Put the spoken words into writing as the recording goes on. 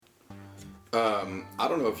I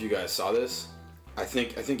don't know if you guys saw this. I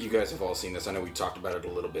think you guys have all seen this. I know we talked about it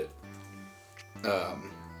a little bit.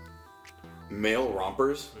 Male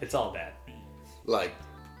rompers. It's all bad. Like,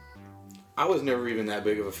 I was never even that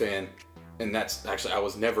big of a fan, and I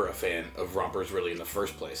was never a fan of rompers really in the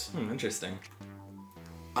first place. Interesting.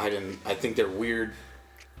 I think they're weird.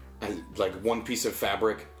 Like one piece of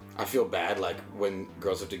fabric. I feel bad like when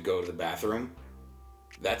girls have to go to the bathroom.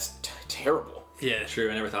 That's terrible. Yeah,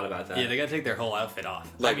 True, I never thought about that. Yeah, they gotta take their whole outfit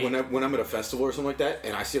off. Like when I'm at a festival or something like that,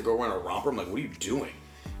 and I see a girl wearing a romper, I'm like, what are you doing?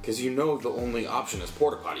 Because the only option is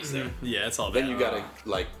porta potties there. Yeah, it's all bad. Then you gotta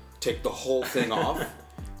like take the whole thing off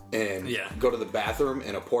and go to the bathroom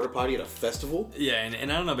in a porta potty at a festival. Yeah,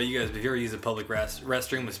 and I don't know about you guys, but if you ever use a public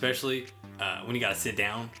restroom, especially when you gotta sit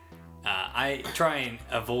down, I try and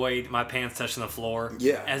avoid my pants touching the floor.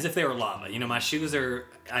 Yeah. As if they were lava. You know, my shoes are,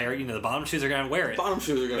 the bottom shoes are gonna wear it. Bottom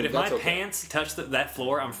shoes are gonna. But if my pants touch that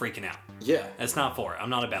floor, I'm freaking out. Yeah. That's not for it. I'm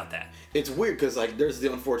not about that. It's weird because like there's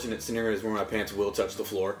the unfortunate scenarios where my pants will touch the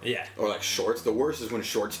floor. Yeah. Or like shorts. The worst is when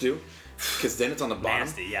shorts do, because then it's on the bottom.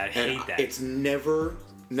 Nasty. Yeah, I hate that. It's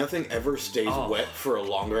nothing ever stays wet for a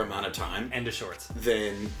longer amount of time. End of shorts.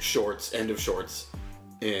 Than shorts. End of shorts.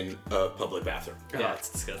 In a public bathroom. Yeah,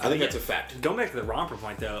 it's disgusting. I think that's a fact. Going back to the romper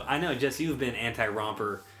point, though, I know, Jess, you've been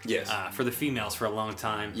anti-romper for the females for a long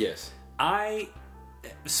time. Yes.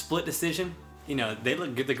 Split decision. You know, they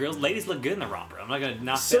look good. Ladies look good in the romper. I'm not going to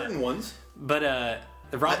knock certain that. ones. But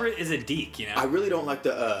the romper is a deke, you know? I really don't like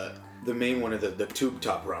the main one of the tube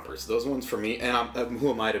top rompers. Those ones for me, and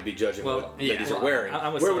who am I to be judging what ladies are wearing?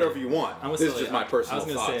 Wear whatever you want. This is just my personal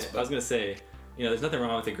thoughts. I was going to say, you know, there's nothing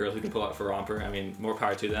wrong with the girls who can pull out for romper. I mean, more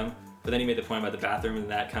power to them. But then you made the point about the bathroom, and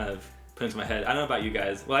that kind of put into my head. I don't know about you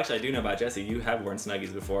guys. Well, actually, I do know about Jesse. You have worn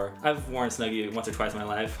Snuggies before. I've worn Snuggie once or twice in my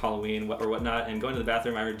life, Halloween or whatnot. And going to the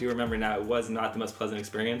bathroom, I do remember now, it was not the most pleasant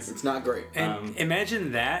experience. It's not great. And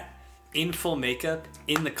imagine that in full makeup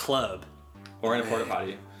in the club. Or in a porta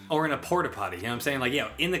potty. Or in a porta potty, you know what I'm saying? Like,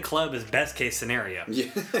 in the club is best case scenario.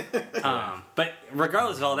 Yeah. But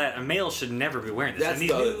regardless of all that, a male should never be wearing this. That's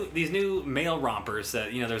and these new male rompers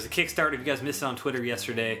that, there was a Kickstarter, if you guys missed it on Twitter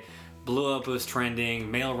yesterday, blew up, was trending,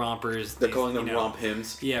 male rompers. They're calling them romp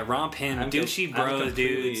hims. Yeah, romp him, douchey bros,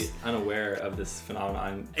 dudes. Unaware of this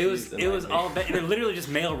phenomenon. It was all they're literally just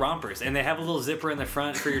male rompers, and they have a little zipper in the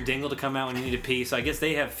front for your dingle to come out when you need to pee. So I guess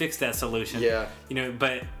they have fixed that solution. Yeah.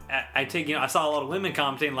 But I saw a lot of women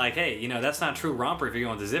commenting like, hey, that's not true romper if you're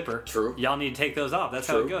going with the zipper. True. Y'all need to take those off. That's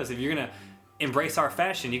how it goes. If you're gonna embrace our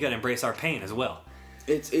fashion, you gotta embrace our pain as well.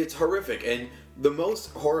 It's horrific, and the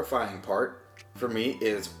most horrifying part for me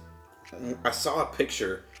is I saw a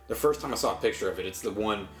picture. The first time I saw a picture of it, it's the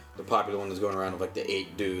popular one that's going around with like the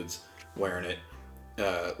 8 dudes wearing it,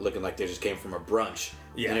 looking like they just came from a brunch.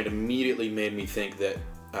 Yeah. And it immediately made me think that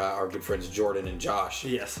our good friends Jordan and Josh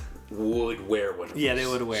would wear one of these. Yeah, they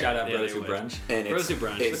would wear. Shout out yeah, Bros Who Brunch. And Bros Who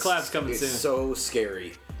Brunch. The collab's coming soon. It's so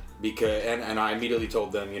scary. Because and I immediately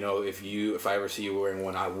told them, if I ever see you wearing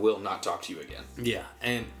one, I will not talk to you again. Yeah,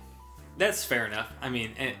 and that's fair enough. I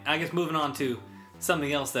mean, and I guess moving on to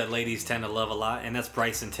something else that ladies tend to love a lot, and that's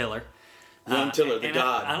Bryson Tiller. Tiller, the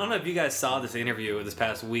god. I don't know if you guys saw this interview this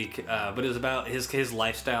past week, but it was about his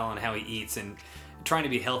lifestyle and how he eats and trying to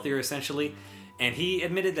be healthier, essentially. And he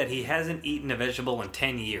admitted that he hasn't eaten a vegetable in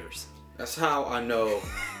 10 years. That's how I know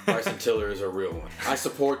Bryson Tiller is a real one. I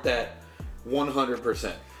support that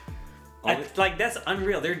 100%. That's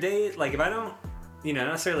unreal. There are days, like, if I don't, not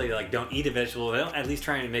necessarily, like, don't eat a vegetable, I don't at least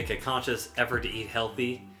try and make a conscious effort to eat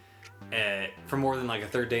healthy for more than, like, a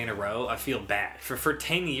third day in a row, I feel bad. For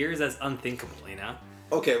 10 years, that's unthinkable,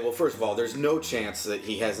 Okay, well, first of all, there's no chance that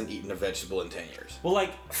he hasn't eaten a vegetable in 10 years. Well,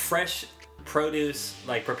 like, fresh produce,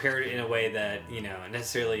 like, prepared in a way that,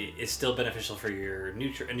 necessarily is still beneficial for your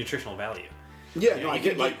nutritional value. Yeah, I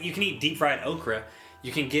get, you can eat deep-fried okra.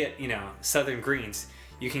 You can get, southern greens.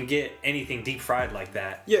 You can get anything deep fried like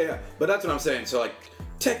that. Yeah, but that's what I'm saying. So, like,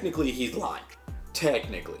 technically he's lying.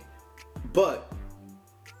 Technically. But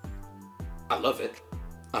I love it.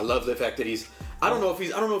 I love the fact that I don't know if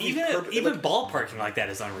he's even ballparking like that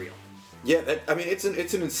is unreal. Yeah, it's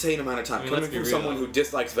an insane amount of time. Coming from someone who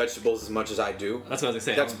dislikes vegetables as much as I do. That's what I was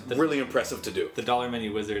gonna say. That's really impressive to do. The Dollar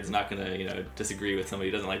Menu Wizard's not gonna, disagree with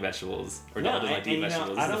somebody who doesn't like vegetables or doesn't like to eat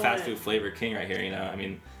vegetables. This is the fast food flavor king right here. I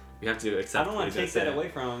mean, you have to accept. I don't want to take that away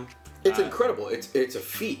from him. It's incredible. It's a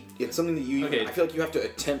feat. It's something that I feel like you have to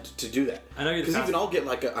attempt to do that. I know because even I'll get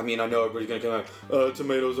like I know everybody's gonna come out.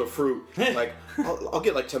 Tomatoes are fruit. Like I'll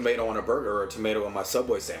get like tomato on a burger or a tomato on my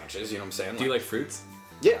Subway sandwiches. You know what I'm saying? Do you like fruits?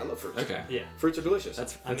 Yeah, I love fruits. Okay. Yeah. Fruits are delicious.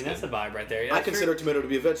 That's the vibe right there. Yeah, I consider tomato to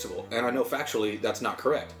be a vegetable, and I know factually that's not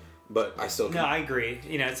correct. but I still. No, I agree.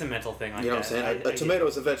 You know, it's a mental thing like that. You know what I'm saying? A tomato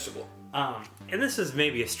is a vegetable. And this is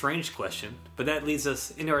maybe a strange question, but that leads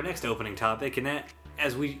us into our next opening topic, and that,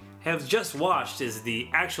 as we have just watched, is the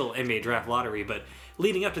actual NBA draft lottery, but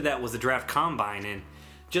leading up to that was the draft combine, and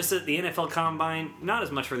just at the NFL combine, not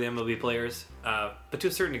as much for the MLB players, but to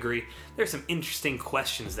a certain degree, there's some interesting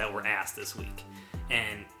questions that were asked this week.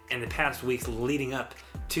 And in the past weeks leading up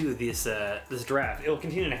to this draft, it will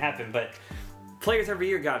continue to happen, but players every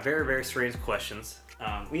year got very, very strange questions.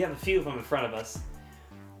 We have a few of them in front of us.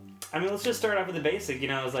 I mean, let's just start off with the basic. You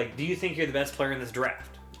know, it's like, do you think you're the best player in this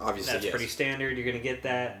draft? Obviously, That's yes. pretty standard. You're going to get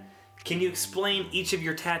that. Can you explain each of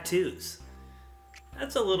your tattoos?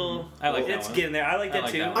 That's a little... I like that It's one. getting there. I like that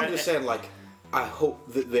like too. that one. I'm just saying, like, I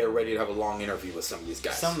hope that they're ready to have a long interview with some of these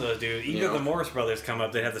guys. Some of those do. Even You though know? the Morris brothers come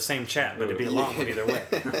up, they have the same chat, but it'd be a long one either way.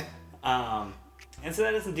 And so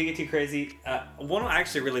that doesn't get too crazy. One I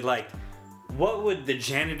actually really liked. What would the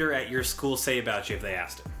janitor at your school say about you if they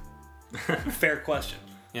asked him? Fair question.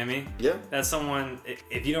 You know what I mean? Yeah. That's someone,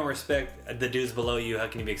 if you don't respect the dudes below you, how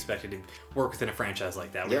can you be expected to work within a franchise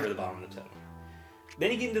like that? We're Yeah. the bottom of the totem.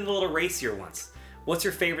 Then you get into the little racier ones. What's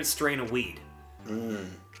your favorite strain of weed?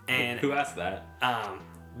 And Who asked that?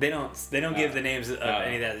 they don't give the names of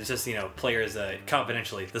any of that. It's just, you know, players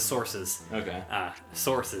confidentially, the sources. Okay.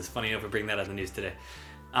 Sources. Funny enough, we bring that up in the news today.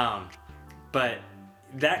 But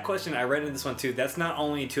that question, I read in this one too. That's not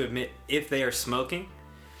only to admit if they are smoking.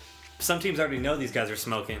 Some teams already know these guys are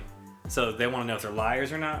smoking, so they want to know if they're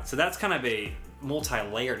liars or not. So that's kind of a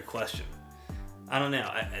multi-layered question. I don't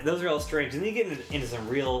know. Those are all strange. And then you get into some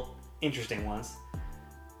real interesting ones.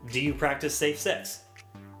 Do you practice safe sex?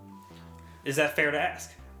 Is that fair to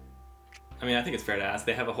ask? I mean, I think it's fair to ask.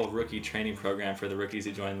 They have a whole rookie training program for the rookies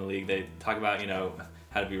who join the league. They talk about, you know,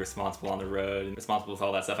 how to be responsible on the road and responsible with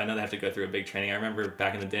all that stuff. I know they have to go through a big training. I remember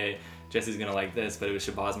back in the day, Jesse's going to like this, but it was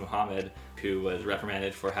Shabazz Muhammad who was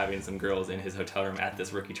reprimanded for having some girls in his hotel room at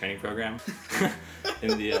this rookie training program.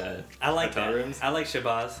 In the I like hotel that. rooms. I like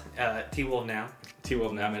Shabazz. T-Wolf now.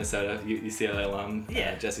 T-Wolf now, Minnesota, UCLA alum.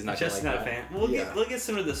 Yeah. Jesse's not Jesse's going not to a like fan. Yeah. We'll get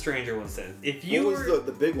some of the stranger ones then. If you What was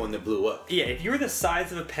the big one that blew up? Yeah, if you were the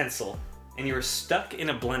size of a pencil and you were stuck in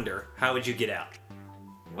a blender, how would you get out? that.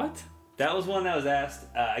 What? That was one that was asked.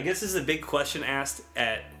 I guess this is a big question asked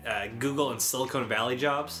at Google and Silicon Valley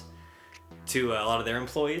jobs to a lot of their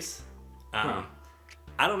employees. I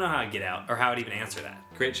don't know how I'd get out or how I'd even answer that.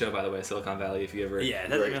 Great show, by the way, Silicon Valley, if you ever... Yeah,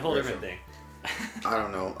 that's Great a whole different question. thing. I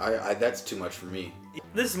don't know. I that's too much for me.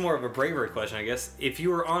 This is more of a bravery question, I guess. If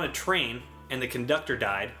you were on a train and the conductor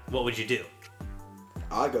died, what would you do?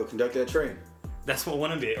 I'd go conduct that train. That's what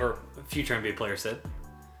one NBA or future NBA player said.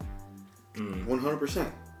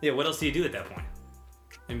 100%. Yeah, what else do you do at that point?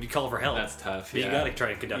 And you call for help. That's tough, But yeah. you gotta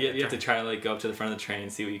try to conduct that You have to train. try to like go up to the front of the train,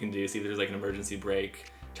 see what you can do, see if there's like an emergency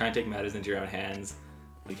brake. Try and take matters into your own hands.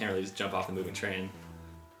 You can't really just jump off the moving train.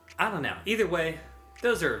 I don't know. Either way,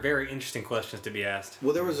 those are very interesting questions to be asked.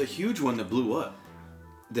 Well, there was a huge one that blew up.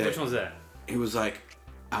 Which one's that? It was like,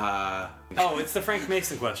 Oh, it's the Frank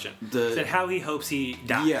Mason question. The- Said how he hopes he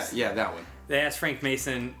dies. yeah, that one. They asked Frank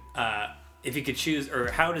Mason if he could choose, or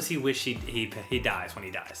how does he wish he dies when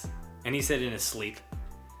he dies, and he said in his sleep.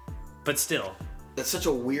 But still, That's such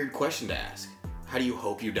a weird question to ask. How do you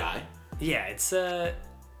hope you die? yeah, it's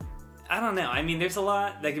I don't know. I mean, there's a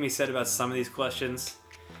lot that can be said about some of these questions,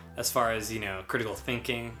 as far as, you know, critical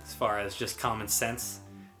thinking, as far as just common sense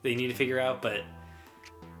that you need to figure out. But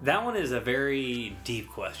that one is a very deep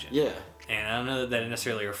question. Yeah. And I don't know that it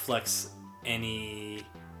necessarily reflects any.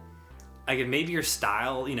 Like, maybe your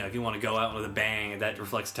style, you know, if you want to go out with a bang, that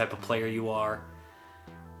reflects the type of player you are.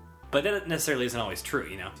 But that necessarily isn't always true,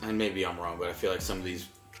 you know? And maybe I'm wrong, but I feel like some of these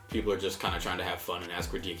people are just kind of trying to have fun and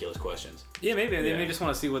ask ridiculous questions. Yeah, maybe. They Yeah. may just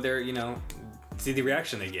want to see what they're, you know, see the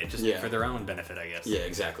reaction they get, just Yeah. for their own benefit, I guess. Yeah,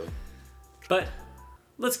 exactly. But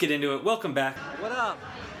let's get into it. Welcome back. What up?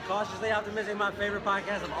 Cautiously Optimistic, my favorite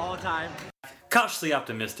podcast of all time. Cautiously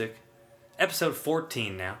Optimistic. Episode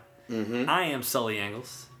 14 now. Mm-hmm. I am Sully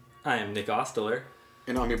Engels. I am Nick Osteler.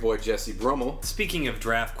 And I'm your boy Jesse Brummel. Speaking of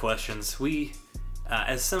draft questions, we,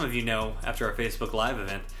 as some of you know, after our Facebook Live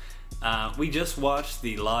event, we just watched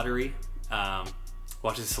the lottery,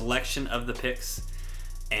 watched a selection of the picks,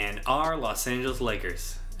 and our Los Angeles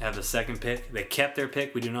Lakers have the second pick. They kept their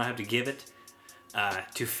pick. We do not have to give it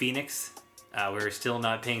to Phoenix. We're still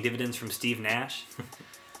not paying dividends from Steve Nash.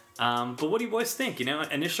 But what do you boys think? You know,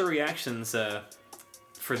 initial reactions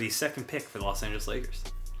for the second pick for the Los Angeles Lakers.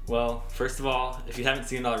 Well, first of all, if you haven't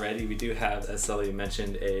seen it already, we do have, as Sully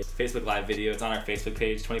mentioned, a Facebook Live video. It's on our Facebook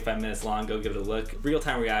page, 25 minutes long. Go give it a look.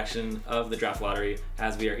 Real-time reaction of the draft lottery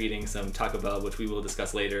as we are eating some Taco Bell, which we will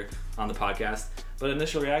discuss later on the podcast. But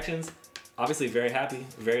initial reactions, obviously very happy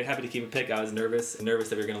to keep a pick. I was nervous that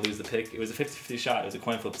we were going to lose the pick. It was a 50-50 shot. It was a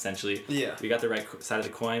coin flip essentially. Yeah. We got the right side of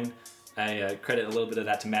the coin. I credit a little bit of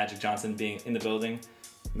that to Magic Johnson being in the building.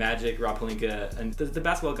 Magic, Rob Pelinka, and the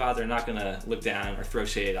basketball gods are not going to look down or throw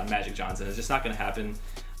shade on Magic Johnson. It's just not going to happen.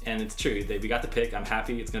 And it's true. We got the pick. I'm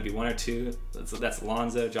happy. It's going to be one or two. That's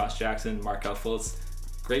Lonzo, Josh Jackson, Markelle Fultz.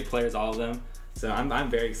 Great players, all of them. So I'm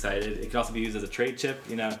very excited. It could also be used as a trade chip.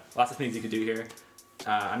 Lots of things you could do here.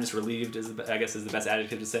 I'm just relieved, is the best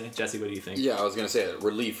adjective to say. Jesse, what do you think? Yeah, I was going to say that.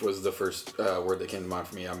 Relief was the first word that came to mind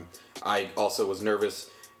for me. I also was nervous.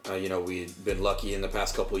 We'd been lucky in the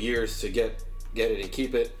past couple of years to get it and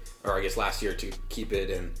keep it, or I guess last year to keep it,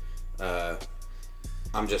 and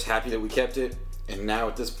I'm just happy that we kept it. And now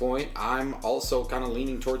at this point, I'm also kind of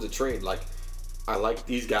leaning towards a trade. Like, I like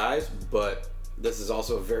these guys, but this is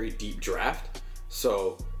also a very deep draft,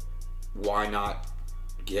 so why not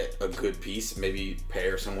get a good piece? Maybe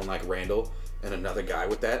pair someone like Randall and another guy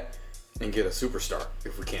with that, and get a superstar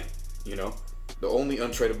if we can. The only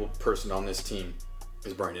untradeable person on this team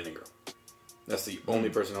is Brandon Ingram. That's the only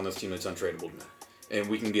person on this team that's untradeable to me. And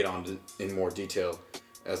we can get on in more detail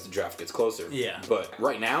as the draft gets closer. Yeah. But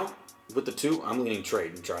right now, with the two, I'm leaning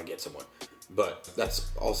trade and try and get someone. But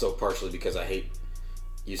that's also partially because I hate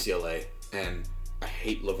UCLA and I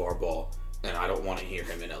hate LeVar Ball, and I don't want to hear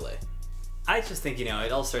him in LA. I just think,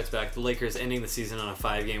 it all starts back. The Lakers ending the season on a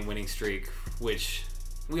 5-game winning streak, which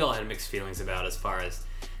we all had mixed feelings about as far as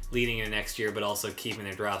leading into next year, but also keeping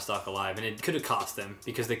their draft stock alive. And it could have cost them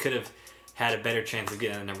because they could have had a better chance of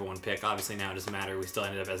getting the number 1 pick. Obviously now it doesn't matter. We still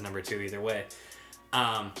ended up as number 2 either way.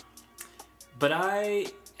 But I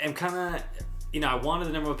am kind of, I wanted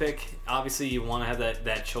the number 1 pick. Obviously you want to have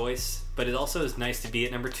that choice, but it also is nice to be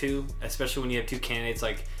at number 2, especially when you have 2 candidates.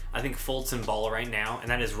 Like, I think Fultz and Ball right now, and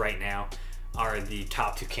that is right now, are the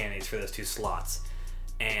top 2 candidates for those 2 slots.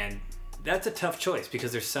 And that's a tough choice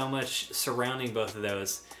because there's so much surrounding both of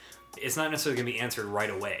those. It's not necessarily going to be answered right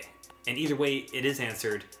away. And either way, it is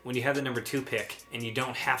answered when you have the number 2 pick and you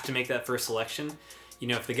don't have to make that first selection.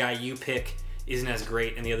 If the guy you pick isn't as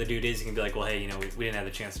great and the other dude is, you can be like, well, hey, we didn't have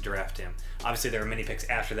the chance to draft him. Obviously, there are many picks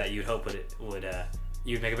after that you'd hope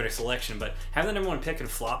you'd make a better selection, but having the number 1 pick and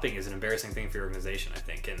flopping is an embarrassing thing for your organization, I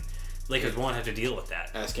think. And Lakers won't have to deal with that.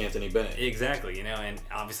 Ask Anthony Bennett. Exactly, and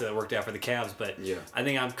obviously that worked out for the Cavs, but yeah. I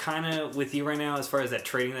think I'm kind of with you right now as far as that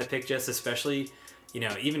trading that pick, Jess, especially,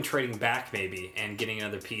 even trading back maybe and getting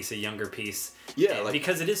another piece, a younger piece. Yeah,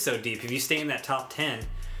 because it is so deep. If you stay in that top 10,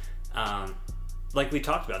 like we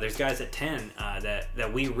talked about, there's guys at 10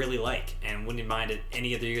 that we really like and wouldn't mind it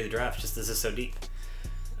any other year of the draft, just this is so deep.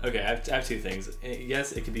 Okay, I have 2 things.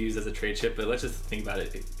 Yes, it could be used as a trade chip, but let's just think about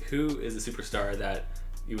it. Who is the superstar that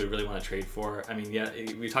you would really want to trade for? I mean, yeah,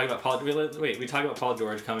 we talk about Paul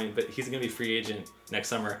George coming, but he's going to be free agent next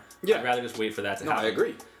summer. Yeah. I'd rather just wait for that to happen. I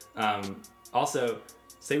agree. Also,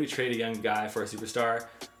 say we trade a young guy for a superstar.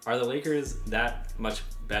 Are the Lakers that much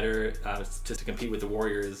better to compete with the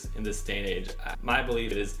Warriors in this day and age? My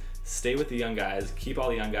belief is stay with the young guys, keep all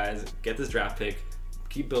the young guys, get this draft pick,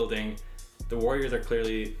 keep building. The Warriors are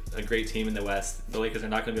clearly a great team in the West. The Lakers are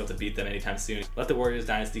not going to be able to beat them anytime soon. Let the Warriors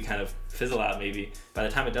dynasty kind of fizzle out maybe. By the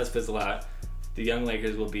time it does fizzle out, the young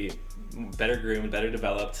Lakers will be better groomed, better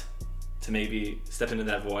developed to maybe step into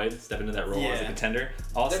that void, step into that role as a contender.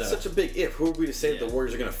 Also, that's such a big if. Who are we to say that the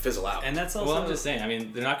Warriors are going to fizzle out? And that's also... Well, I'm just saying, I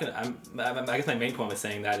mean, they're not going to... I guess my main point with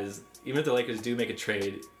saying that is, even if the Lakers do make a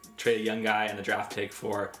trade a young guy and the draft pick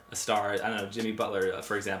for a star, I don't know, Jimmy Butler,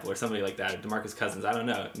 for example, or somebody like that, or DeMarcus Cousins, I don't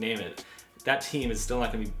know, name it. That team is still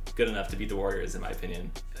not going to be good enough to beat the Warriors, in my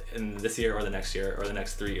opinion, in this year or the next year or the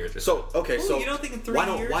next 3 years. Or so. Okay, so you don't think in 3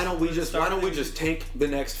 years? Why don't we just tank the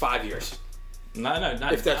next 5 years? No,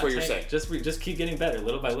 not if that's not what you're tank. saying. Just keep getting better,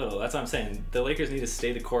 little by little. That's what I'm saying. The Lakers need to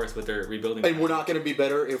stay the course with their rebuilding. And we're not going to be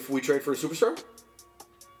better if we trade for a superstar?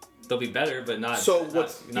 They'll be better, but not. So not,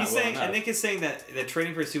 what's not he's well saying? enough. I think he's saying that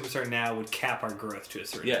trading for a superstar now would cap our growth to a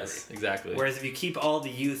certain degree. Yes, exactly. Whereas if you keep all the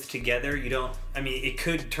youth together, you don't. I mean, it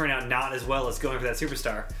could turn out not as well as going for that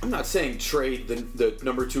superstar. I'm not saying trade the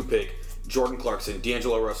number 2 pick, Jordan Clarkson,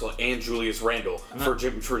 D'Angelo Russell, and Julius Randle for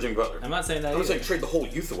Jimmy Butler. I'm not saying that. I'm saying trade the whole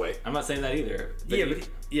youth away. I'm not saying that either.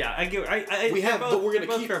 I get. But we're gonna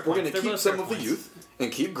keep some of the youth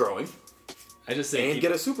and keep growing. I just say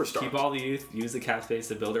get a superstar. Keep all the youth. Use the cap space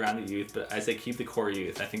to build around the youth. But I say keep the core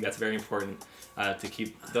youth. I think that's very important to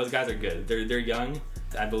keep. Those guys are good. They're young.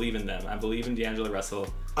 I believe in them. I believe in D'Angelo Russell.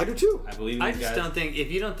 I do too. I believe in I these just guys. don't think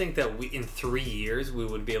if you don't think that in 3 years we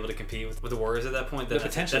would be able to compete with the Warriors at that point, then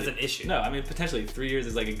that's an issue. No, I mean potentially 3 years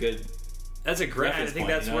is like a good That's a great. I reference think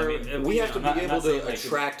point, that's you know what where I mean? We have to I'm not- be I'm able not saying, to like,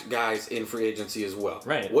 attract guys in free agency as well.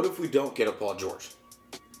 Right. What if we don't get a Paul George?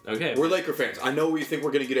 Okay. We're Laker fans. I know we think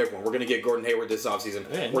we're going to get everyone. We're going to get Gordon Hayward this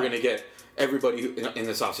offseason. Yeah, we're no. going to get everybody in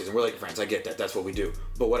this offseason. We're Laker fans. I get that. That's what we do.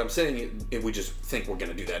 But what I'm saying is we just think we're going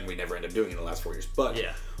to do that, and we never end up doing it in the last 4 years. But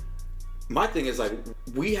yeah. my thing is, like,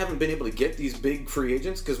 we haven't been able to get these big free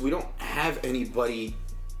agents because we don't have anybody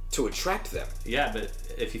to attract them. Yeah, but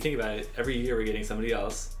if you think about it, every year we're getting somebody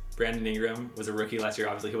else. Brandon Ingram was a rookie last year.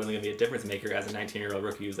 Obviously, he wasn't going to be a difference maker as a 19-year-old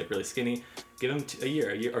rookie. He was like really skinny. Give him a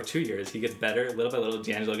year or 2 years. He gets better little by little.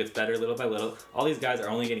 D'Angelo gets better little by little. All these guys are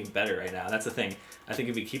only getting better right now. That's the thing. I think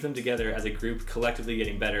if we keep them together as a group, collectively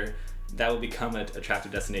getting better, that will become an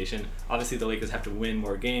attractive destination. Obviously, the Lakers have to win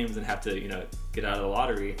more games and have to, get out of the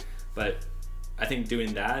lottery. But I think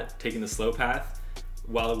doing that, taking the slow path,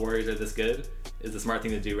 while the Warriors are this good, is the smart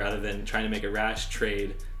thing to do rather than trying to make a rash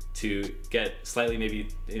trade to get slightly maybe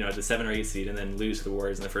the 7 or 8 seed and then lose to the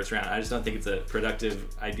Warriors in the first round. I just don't think it's a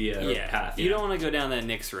productive idea or path. You don't want to go down that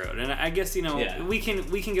Knicks road. And I guess we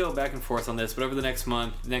can go back and forth on this, but over the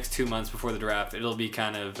next 2 months before the draft, it'll be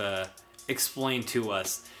kind of explained to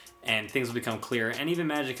us, and things will become clear. And even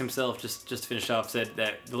Magic himself, just to finish off, said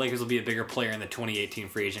that the Lakers will be a bigger player in the 2018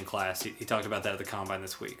 free agent class. He talked about that at the Combine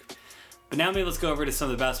this week. But now maybe let's go over to some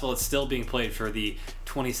of the basketball that's still being played for the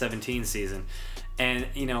 2017 season. And,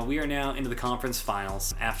 we are now into the conference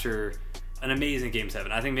finals after an amazing Game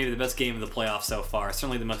 7. I think maybe the best game of the playoffs so far.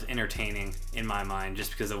 Certainly the most entertaining in my mind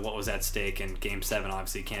just because of what was at stake. And Game 7,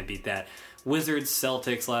 obviously, you can't beat that. Wizards,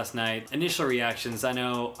 Celtics last night. Initial reactions, I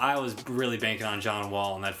know I was really banking on John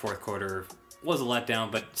Wall in that fourth quarter. Was a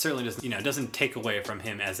letdown, but certainly doesn't take away from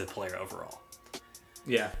him as a player overall.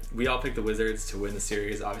 Yeah, we all picked the Wizards to win the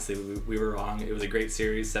series. Obviously, we were wrong. It was a great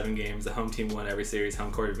series, 7 games. The home team won every series.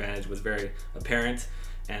 Home court advantage was very apparent,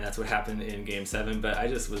 and that's what happened in Game 7. But I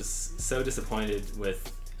just was so disappointed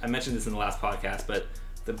with... I mentioned this in the last podcast, but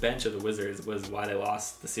the bench of the Wizards was why they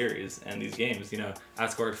lost the series and these games.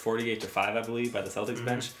 Outscored 48-5, I believe, by the Celtics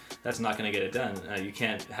bench. That's not going to get it done. You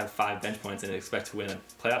can't have 5 bench points and expect to win a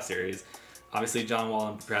playoff series. Obviously, John Wall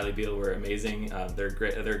and Bradley Beal were amazing. They're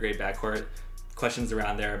great. They're a great backcourt. Questions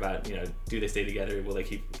around there about do they stay together? Will they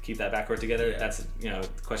keep that backcourt together? Yeah. That's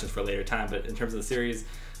questions for a later time. But in terms of the series,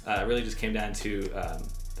 it really just came down to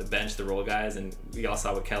the bench, the role guys, and we all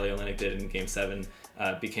saw what Kelly Olynyk did in Game 7.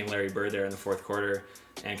 Became Larry Bird there in the fourth quarter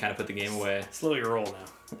and kind of put the game away. Slow your roll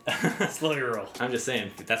now. Slow your roll. I'm just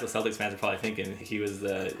saying that's what Celtics fans are probably thinking. I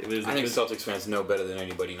think Celtics fans know better than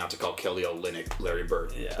anybody not to call Kelly Olynyk Larry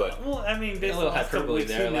Bird. Yeah. But well, I mean, basically, a little hyperbole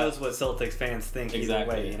there. Who knows what Celtics fans think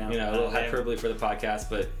exactly. either way? A little hyperbole for the podcast,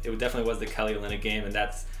 but it definitely was the Kelly Olynyk game, and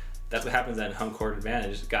that's what happens at home court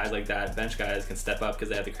advantage. Guys like that, bench guys, can step up because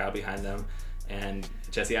they have the crowd behind them. And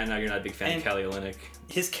Jesse, I know you're not a big fan of Kelly Olynyk.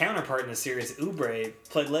 His counterpart in the series, Oubre,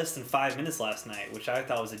 played less than 5 minutes last night, which I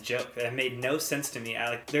thought was a joke. It made no sense to me.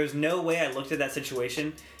 There's no way I looked at that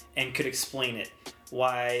situation and could explain it.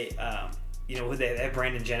 Why, they had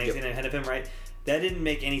Brandon Jennings in ahead of him, right? That didn't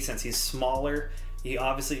make any sense. He's smaller.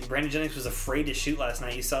 Brandon Jennings was afraid to shoot last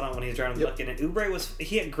night. You saw it when he was driving the bucket. And Oubre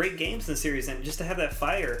he had great games in the series, and just to have that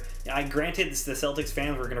fire, I granted the Celtics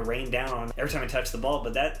fans were going to rain down on him every time he touched the ball,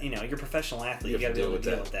 but that, you're a professional athlete. You got to be able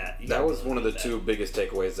to deal with that. That was one of the 2 biggest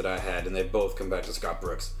takeaways that I had, and they both come back to Scott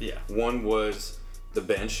Brooks. Yeah. One was the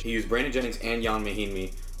bench. He used Brandon Jennings and Jan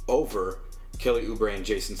Mahinmi over Kelly Oubre and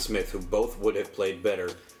Jason Smith, who both would have played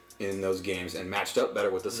better in those games and matched up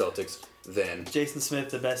better with the Celtics than Jason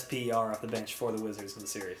Smith, the best PER off the bench for the Wizards in the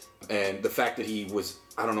series. And the fact that he was,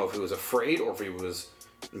 I don't know if he was afraid or if he was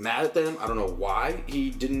mad at them. I don't know why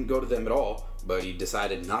he didn't go to them at all, but he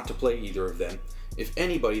decided not to play either of them. If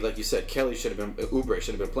anybody, like you said, Oubre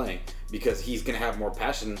should have been playing because he's going to have more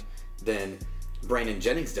passion than Brandon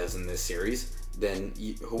Jennings does in this series. Than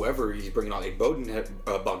whoever he's bringing on. Like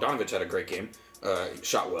Bogdanovich had a great game,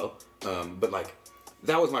 shot well, but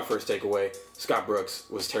that was my first takeaway. Scott Brooks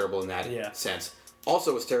was terrible in that sense.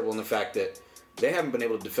 Also was terrible in the fact that they haven't been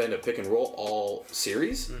able to defend a pick and roll all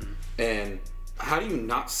series. And how do you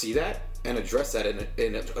not see that and address that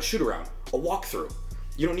in a shoot-around, a walkthrough?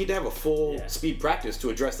 You don't need to have a full speed practice to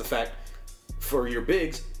address the fact for your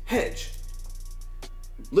bigs, hedge.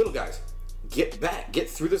 Little guys, get back, get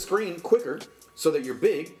through the screen quicker so that your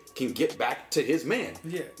big can get back to his man.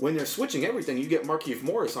 Yeah. When they're switching everything, you get Markieff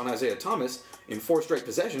Morris on Isaiah Thomas in 4 straight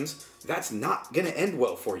possessions. That's not going to end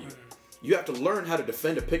well for you. You have to learn how to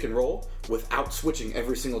defend a pick and roll without switching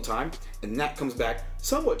every single time, and that comes back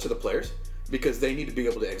somewhat to the players because they need to be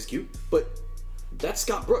able to execute, but that's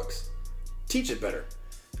Scott Brooks. Teach it better.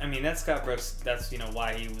 I mean, that's Scott Brooks. That's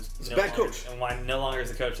why he was a bad coach, and why no longer is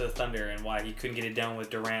the coach of the Thunder, and why he couldn't get it done with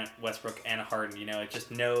Durant, Westbrook, and Harden. It's just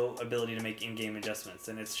no ability to make in-game adjustments,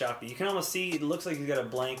 and it's shocking. You can almost see it looks like he's got a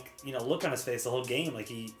blank look on his face the whole game, like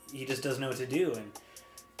he just doesn't know what to do. And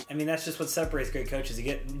I mean, that's just what separates great coaches. You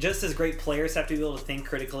get just as great players have to be able to think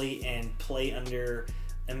critically and play under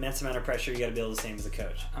immense amount of pressure. You got to be able the same as a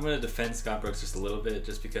coach. I'm going to defend Scott Brooks just a little bit,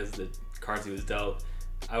 just because the cards he was dealt.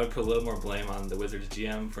 I would put a little more blame on the Wizards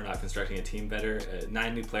GM for not constructing a team better.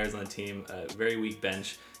 9 new players on the team, a very weak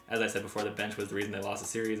bench. As I said before, the bench was the reason they lost the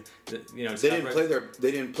series. They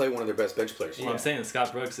didn't play one of their best bench players. Well, I'm saying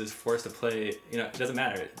Scott Brooks is forced to play. It doesn't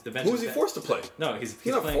matter. The bench. Who is he forced to play? No, he's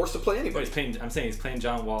not playing, forced to play anybody. I'm saying he's playing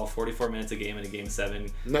John Wall 44 minutes a game in a game 7.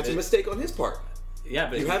 And that's a mistake on his part.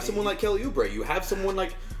 Yeah, but you have someone like Kelly Oubre. You have someone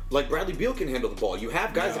like Bradley Beal can handle the ball. You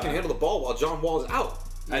have guys that can handle the ball while John Wall is out.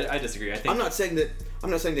 I disagree. I'm not saying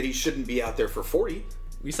that he shouldn't be out there for 40.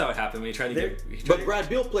 We saw what happened when he tried to get. But Brad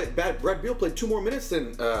Beal played 2 more minutes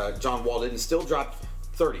than John Wall did and still dropped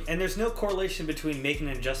 30. And there's no correlation between making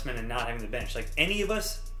an adjustment and not having the bench. Like, any of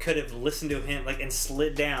us could have listened to him and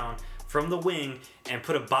slid down from the wing and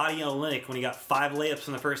put a body on Olynyk when he got 5 layups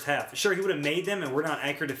in the first half. Sure, he would have made them, and we're not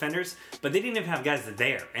anchor defenders, but they didn't even have guys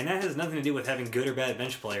there. And that has nothing to do with having good or bad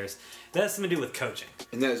bench players. That has something to do with coaching.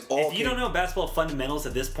 And that is all. If you don't know basketball fundamentals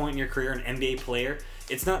at this point in your career, an NBA player,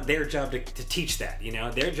 it's not their job to teach that.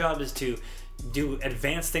 Their job is to do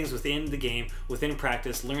advanced things within the game, within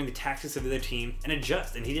practice, learn the tactics of their team, and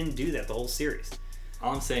adjust. And he didn't do that the whole series.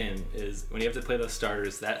 All I'm saying is, when you have to play those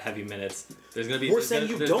starters that heavy minutes, there's going to be... We're saying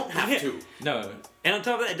you don't have to. No. And on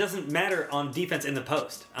top of that, it doesn't matter on defense in the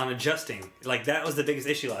post, on adjusting. Like, that was the biggest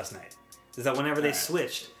issue last night, is that whenever they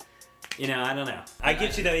switched, I don't know. I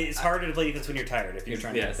get you, though. It's harder to play defense when you're tired, if you're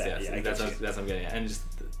trying to get that. Yes, that's what I'm getting at. And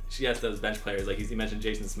just, those bench players, like you mentioned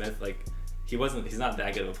Jason Smith, like... He's not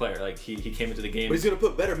that good of a player. Like, he came into the game. But he's going to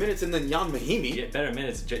put better minutes in than Jan Mahimi. Yeah, better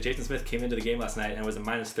minutes. Jason Smith came into the game last night and was a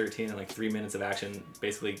minus 13 in 3 minutes of action.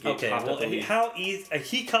 Basically, how easy?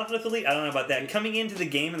 He coughed up the lead. I don't know about that. Coming into the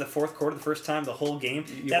game in the fourth quarter, the first time, the whole game,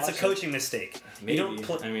 that's a coaching mistake. Maybe. You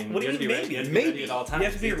don't I mean, what do you mean maybe? You have to be ready at all times. You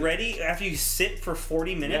have to be ready after you sit for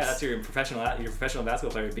 40 minutes. Yeah, that's your professional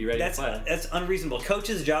basketball player to be ready to play. That's unreasonable.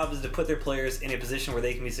 Coach's job is to put their players in a position where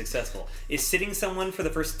they can be successful. Is sitting someone for the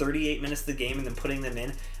first 38 minutes of the game and then putting them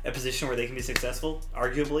in a position where they can be successful?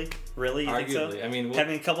 Arguably, really? You think so? I mean,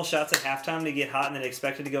 having a couple shots at halftime to get hot and then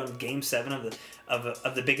expected to go in Game 7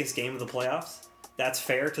 of the biggest game of the playoffs. That's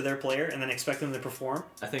fair to their player, and then expect them to perform.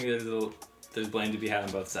 I think there's blame to be had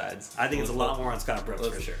on both sides. I think it's a lot more on Scott Brooks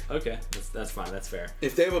for sure. Okay, that's fine. That's fair.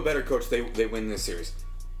 If they have a better coach, they win this series.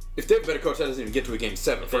 If they have a better coach, that doesn't even get to a Game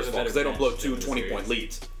 7. First of all, because they don't blow 2 20-point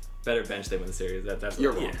leads. Better bench, they win the series. That's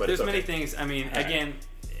you're wrong. But there's many things. I mean, again.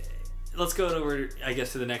 Let's go over, I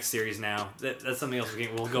guess, to the next series now. That's something else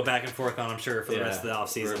we'll go back and forth on, I'm sure, for the rest of the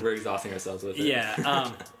offseason. We're exhausting ourselves with it.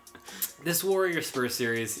 Yeah. This Warriors-Spurs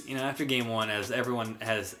series, After Game 1, as everyone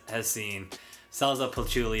has seen, Salza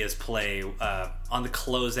Pachulia's play on the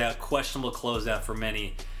closeout, questionable closeout for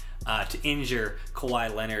many, to injure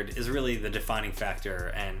Kawhi Leonard is really the defining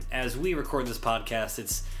factor. And as we record this podcast,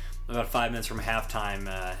 it's about 5 minutes from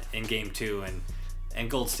halftime in Game 2, and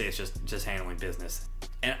Gold State's just handling business.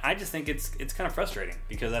 And I just think it's kind of frustrating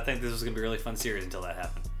because I think this was going to be a really fun series until that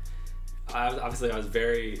happened. I was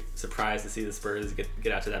very surprised to see the Spurs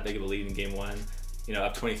get out to that big of a lead in Game 1.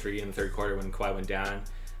 Up 23 in the third quarter when Kawhi went down.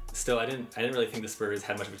 Still, I didn't really think the Spurs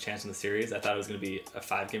had much of a chance in the series. I thought it was going to be a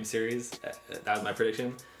 5-game series. That was my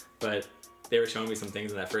prediction. But they were showing me some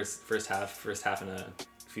things in that first half in a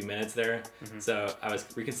few minutes there. Mm-hmm. So I was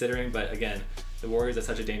reconsidering, but again, the Warriors are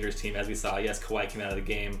such a dangerous team. As we saw, yes, Kawhi came out of the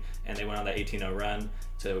game and they went on that 18-0 run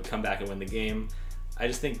to come back and win the game. I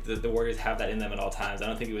just think that the Warriors have that in them at all times. I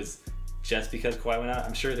don't think it was just because Kawhi went out.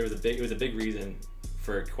 I'm sure it was a big reason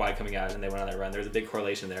for Kawhi coming out and they went on that run. There was a big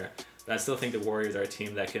correlation there. But I still think the Warriors are a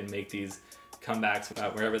team that can make these comebacks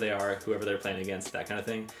wherever they are, whoever they're playing against, that kind of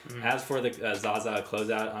thing. Mm-hmm. As for the Zaza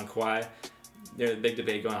closeout on Kawhi, there's a big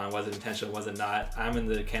debate going on. Was it intentional? Was it not? I'm in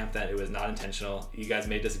the camp that it was not intentional. You guys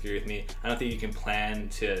may disagree with me. I don't think you can plan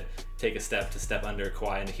to take a step under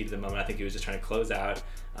Kawhi in the heat of the moment. I think he was just trying to close out.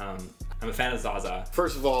 I'm a fan of Zaza.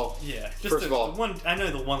 First of all, I know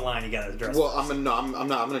the one line you got to address. Well, I'm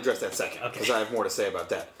gonna address that second because I have more to say about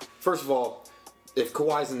that. First of all, if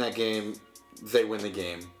Kawhi's in that game, they win the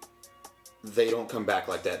game. They don't come back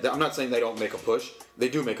like that. I'm not saying they don't make a push. They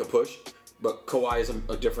do make a push. But Kawhi is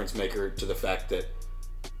a difference maker to the fact that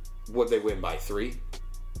would they win by 3?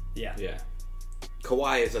 Yeah.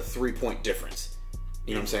 Kawhi is a 3-point difference.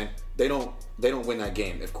 You know what I'm saying? They don't win that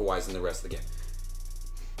game if Kawhi's in the rest of the game.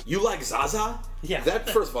 You like Zaza? Yeah. That,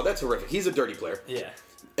 first of all, that's horrific. He's a dirty player. Yeah.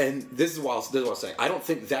 And this is what I'll say. I don't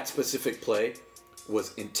think that specific play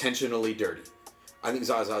was intentionally dirty. I think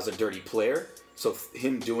Zaza's a dirty player, so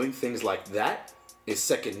him doing things like that is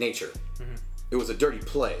second nature. Mm-hmm. It was a dirty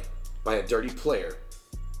play by a dirty player.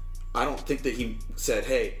 I don't think that he said,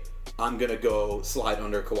 hey, I'm going to go slide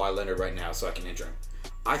under Kawhi Leonard right now so I can injure him.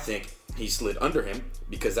 I think he slid under him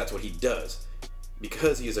because that's what he does.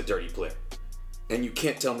 Because he is a dirty player. And you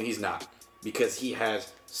can't tell me he's not. Because he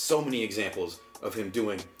has so many examples of him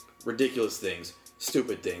doing ridiculous things,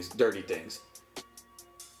 stupid things, dirty things.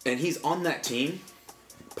 And he's on that team,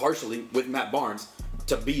 partially with Matt Barnes,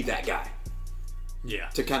 to be that guy. Yeah.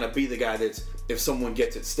 To kind of be the guy that's, if someone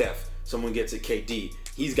gets it Steph, someone gets it KD,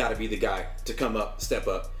 he's got to be the guy to come up, step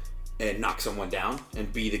up, and knock someone down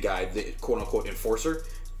and be the guy, the quote-unquote enforcer.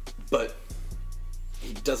 But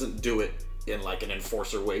he doesn't do it in like an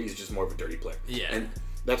enforcer way. He's just more of a dirty player. Yeah. And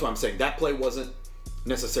that's why I'm saying that play wasn't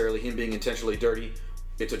necessarily him being intentionally dirty.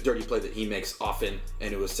 It's a dirty play that he makes often,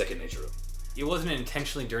 and it was second nature. It wasn't an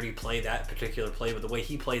intentionally dirty play, that particular play, but the way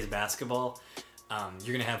he plays basketball,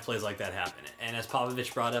 you're going to have plays like that happen. And as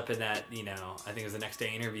Popovich brought up in that, I think it was the next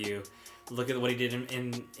day interview, look at what he did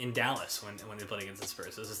in Dallas when they played against the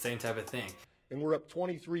Spurs. It was the same type of thing. And we're up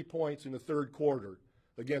 23 points in the third quarter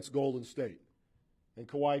against Golden State. And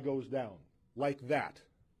Kawhi goes down like that.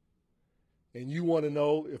 And you want to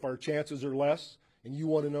know if our chances are less, and you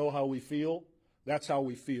want to know how we feel? That's how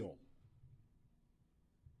we feel.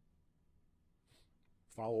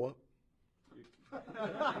 Follow up?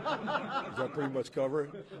 Does that pretty much cover it?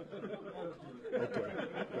 Okay,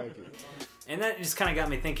 thank you. And that just kind of got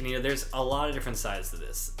me thinking, there's a lot of different sides to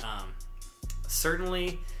this.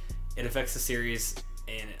 Certainly, it affects the series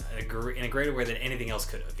in a greater way than anything else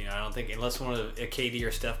could have. I don't think, unless one of the KD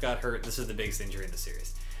or Steph got hurt, this is the biggest injury in the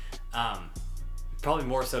series. Probably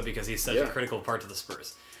more so because he's such a critical part to the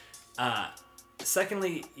Spurs.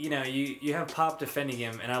 Secondly, you have Pop defending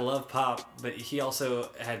him, and I love Pop, but he also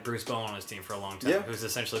had Bruce Bowen on his team for a long time, who's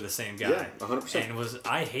essentially the same guy. Yeah, 100%. And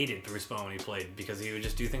I hated Bruce Bowen when he played because he would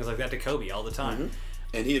just do things like that to Kobe all the time. Mm-hmm.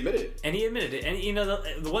 And he admitted it. And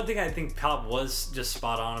the one thing I think Pop was just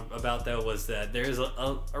spot on about, though, was that there's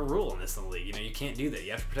a rule in this in the league. You can't do that.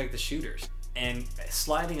 You have to protect the shooters. And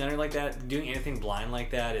sliding under like that, doing anything blind like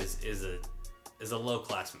that is a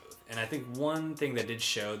low-class move. And I think one thing that did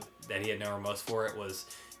show that he had no remorse for it was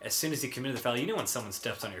as soon as he committed the foul, when someone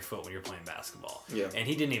steps on your foot when you're playing basketball. Yeah. And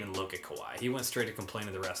he didn't even look at Kawhi. He went straight to complain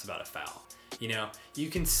to the refs about a foul. You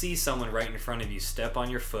can see someone right in front of you step on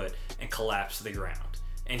your foot and collapse to the ground.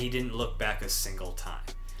 And he didn't look back a single time.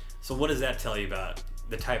 So what does that tell you about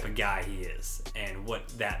the type of guy he is and what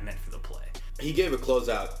that meant for the play? He gave a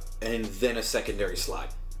closeout and then a secondary slide.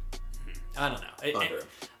 I don't know.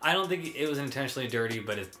 I don't think it was intentionally dirty,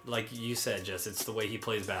 but like you said, Jess, it's the way he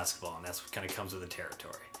plays basketball, and that's what kind of comes with the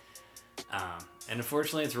territory. And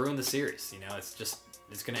unfortunately, it's ruined the series.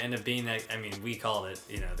 It's going to end up being that. I mean, we called it,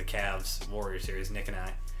 the Cavs Warriors series, Nick and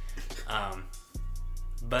I.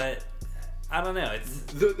 But I don't know.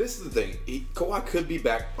 This is the thing. Kawhi could be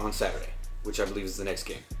back on Saturday, which I believe is the next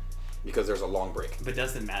game, because there's a long break. But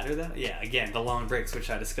does it matter, though? Yeah, again, the long breaks, which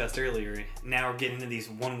I discussed earlier. Now we're getting into these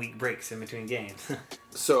 1 week breaks in between games.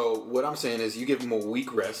 So what I'm saying is you give him a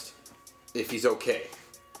week rest if he's okay.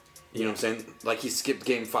 You know what I'm saying? Like he skipped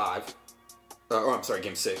game 5.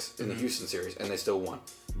 Game 6 in the Houston series, and they still won.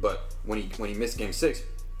 But when he missed game 6,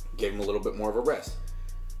 gave him a little bit more of a rest.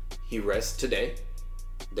 He rests today.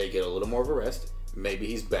 They get a little more of a rest. Maybe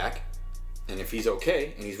he's back. And if he's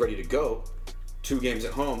okay and he's ready to go, 2 games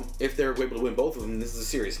at home, if they're able to win both of them, this is a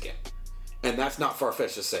series again. And that's not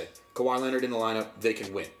far-fetched to say. Kawhi Leonard in the lineup, they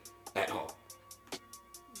can win at home.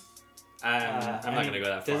 I'm not going to go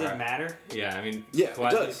that far. Does it matter? Yeah, I mean, it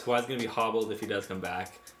does. Kawhi's going to be hobbled if he does come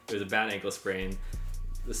back. There's a bad ankle sprain.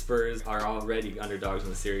 The Spurs are already underdogs in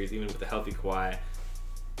the series, even with a healthy Kawhi.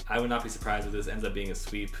 I would not be surprised if this ends up being a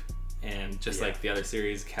sweep. And just like the other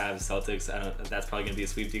series, Cavs-Celtics, that's probably going to be a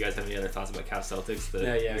sweep. Do you guys have any other thoughts about Cavs-Celtics,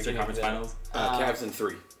 the Eastern Conference Finals? Cavs in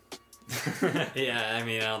 3. Yeah, I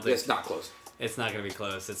mean, I don't think... It's not close. It's not going to be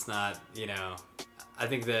close. It's not, I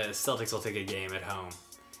think the Celtics will take a game at home.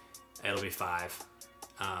 It'll be 5.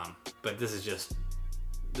 But this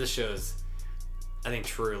shows, I think,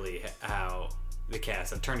 truly how the Cavs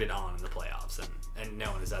have turned it on in the playoffs. And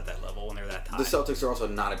no one is at that level when they're that high. The Celtics are also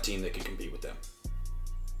not a team that can compete with them.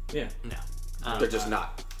 Yeah. No. They're just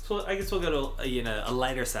not. So I guess we'll go to a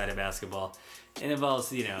lighter side of basketball. It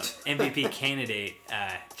involves MVP candidate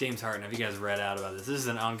James Harden. Have you guys read out about this? This is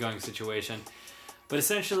an ongoing situation, but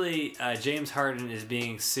essentially James Harden is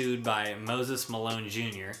being sued by Moses Malone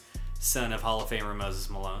Jr. son of Hall of Famer Moses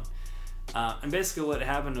Malone. And basically what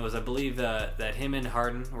happened was, I believe that him and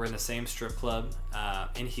Harden were in the same strip club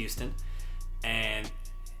in Houston, and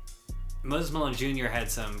Moses Malone Jr.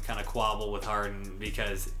 had some kind of quabble with Harden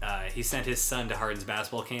because he sent his son to Harden's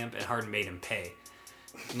basketball camp, and Harden made him pay.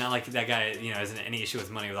 Not like that guy, hasn't any issue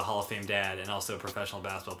with money, with a Hall of Fame dad and also a professional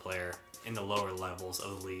basketball player in the lower levels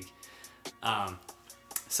of the league.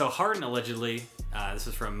 So Harden allegedly, this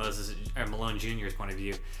is from Malone Jr.'s point of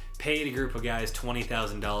view, paid a group of guys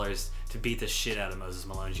 $20,000 to beat the shit out of Moses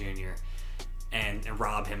Malone Jr. and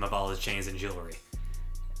rob him of all his chains and jewelry.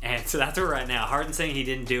 And so that's where we're at now. Harden saying he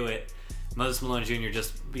didn't do it. Moses Malone Jr.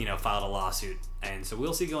 just, filed a lawsuit. And so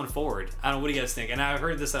we'll see going forward. I don't know, what do you guys think? And I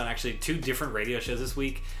heard this on actually 2 different radio shows this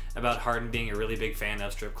week about Harden being a really big fan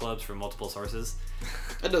of strip clubs from multiple sources.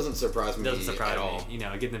 That doesn't surprise me at all.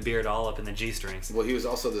 Getting the beard all up in the G-strings. Well, he was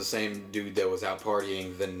also the same dude that was out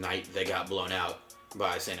partying the night they got blown out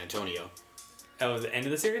by San Antonio. Oh, the end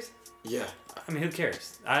of the series? Yeah. I mean, who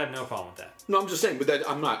cares? I have no problem with that. No, I'm just saying, but I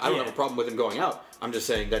don't have a problem with him going out. I'm just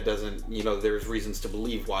saying that doesn't, there's reasons to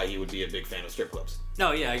believe why he would be a big fan of strip clubs.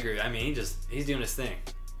 No, yeah, I agree. I mean, he's doing his thing.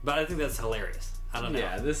 But I think that's hilarious. I don't know.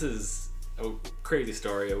 Yeah, this is a crazy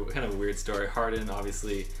story, a kind of weird story. Harden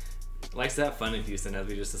obviously likes to have fun in Houston, as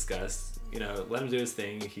we just discussed. Let him do his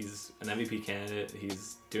thing. He's an MVP candidate.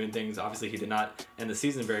 He's doing things. Obviously, he did not end the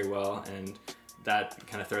season very well, and that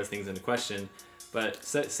kind of throws things into question. But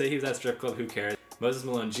say he was at a strip club, who cares? Moses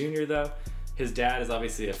Malone Jr., though, his dad is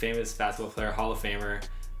obviously a famous basketball player, Hall of Famer,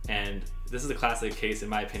 and this is a classic case, in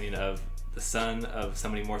my opinion, of the son of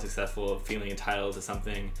somebody more successful feeling entitled to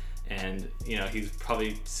something, and he's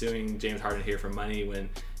probably suing James Harden here for money when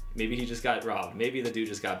maybe he just got robbed, maybe the dude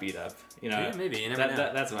just got beat up. Yeah, maybe. You never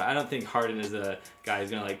know. That's why I don't think Harden is a guy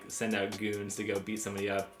who's gonna send out goons to go beat somebody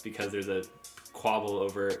up because there's a quabble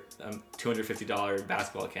over a $250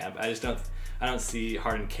 basketball camp. I don't see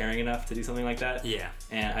Harden caring enough to do something like that. Yeah.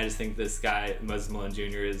 And I just think this guy, Moses Malone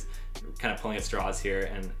Jr., is kind of pulling at straws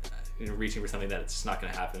here and reaching for something that's just not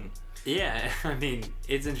going to happen. Yeah, I mean,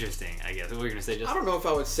 it's interesting, I guess. What were you going to say, Justin? I don't know if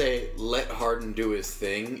I would say let Harden do his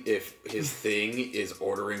thing if his thing is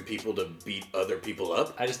ordering people to beat other people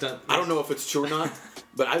up. I don't know if it's true or not,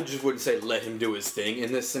 but I just wouldn't say let him do his thing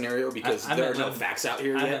in this scenario because there are no facts out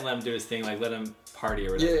here yet. I didn't let him do his thing, let him party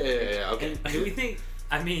or whatever. Yeah, okay. Do we think...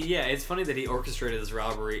 I mean, yeah, it's funny that he orchestrated this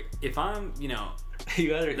robbery. If I'm, you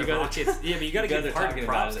gotta Rockets, yeah, but you gotta give Harden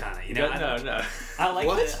props, kind of. No. I like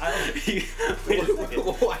what? Why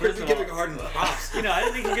are you giving Harden props? I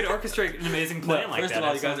didn't think he could orchestrate an amazing plan like that. First of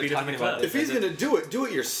all, you guys are talking about this. If he's gonna do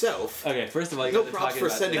it yourself. Okay, first of all, you no guys props are for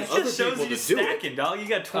talking sending about other that shows people you to do stacking, it. dog. You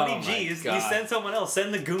got 20 Oh G's. God. You send someone else.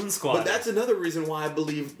 Send the goon squad. But that's another reason why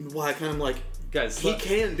I kind of like. Guys, he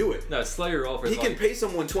can do it. No, slow your roll for. He can pay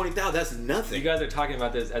someone $20,000. That's nothing. You guys are talking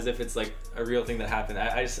about this as if it's a real thing that happened.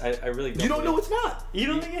 I really don't. You don't know it's not. You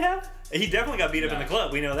don't think it happened? He definitely got beat up in the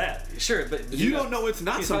club. We know that. Sure, but you don't know it's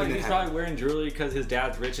not he's something He's probably wearing jewelry because his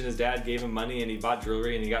dad's rich and his dad gave him money and he bought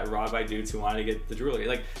jewelry and he got robbed by dudes who wanted to get the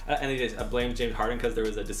jewelry. And he just blamed James Harden because there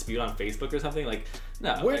was a dispute on Facebook or something.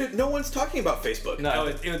 No. No one's talking about Facebook.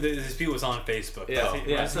 No, the dispute was on Facebook.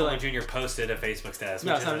 Yeah, so Jr. posted a Facebook status,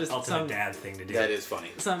 which is an ultimate dad thing to do. That is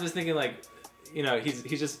funny. So I'm just thinking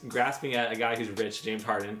he's just grasping at a guy who's rich, James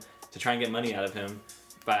Harden, to try and get money out of him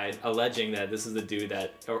by alleging that this is the dude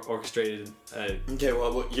that orchestrated. Okay,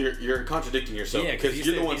 well, you're contradicting yourself because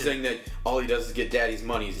you're the one saying that all he does is get daddy's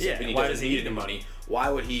money. Yeah, and why doesn't does he need the money? Why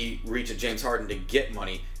would he reach at James Harden to get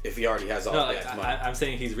money if he already has all dad's money? I'm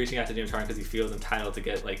saying he's reaching out to James Harden because he feels entitled to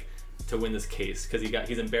get to win this case because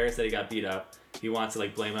he's embarrassed that he got beat up. He wants to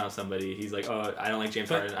blame it on somebody. He's like, oh, I don't like James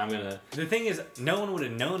Harden. I'm gonna. The thing is, no one would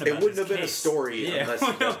have known about it. It wouldn't have been a story unless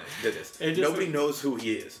he did this. Nobody knows who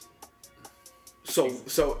he is. So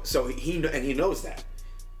he knows that.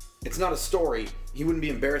 It's not a story. He wouldn't be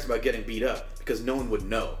embarrassed about getting beat up because no one would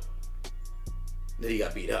know that he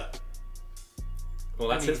got beat up. Well,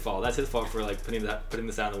 that's his fault. That's his fault for putting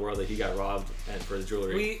this out in the world that he got robbed and for his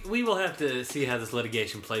jewelry. We will have to see how this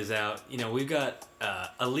litigation plays out. We've got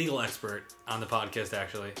a legal expert on the podcast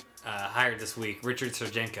actually hired this week, Richard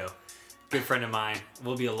Sergenko, good friend of mine.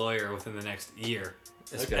 Will be a lawyer within the next year,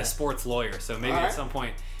 a sports lawyer. So maybe at some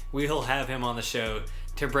point we'll have him on the show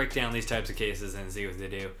to break down these types of cases and see what they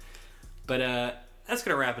do. But that's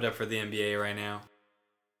gonna wrap it up for the NBA right now.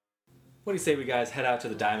 What do you say we guys head out to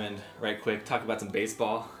the Diamond right quick, talk about some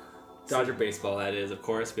baseball. Dodger baseball, that is, of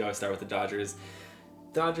course. We always start with the Dodgers.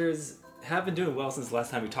 Dodgers have been doing well since the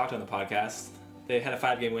last time we talked on the podcast. They had a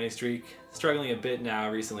 5-game winning streak, struggling a bit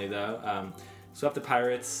now recently, though. Swept the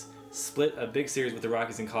Pirates, split a big series with the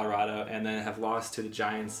Rockies in Colorado, and then have lost to the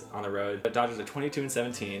Giants on the road. The Dodgers are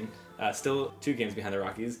 22-17. Still 2 games behind the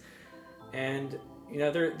Rockies, and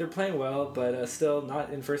they're playing well, but still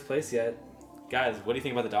not in first place yet. Guys, what do you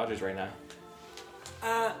think about the Dodgers right now?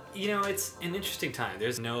 It's an interesting time.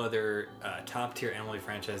 There's no other top-tier MLB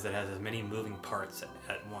franchise that has as many moving parts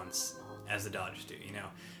at once as the Dodgers do.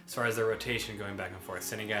 As far as their rotation going back and forth,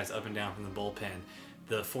 sending guys up and down from the bullpen,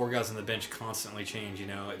 the 4 guys on the bench constantly change.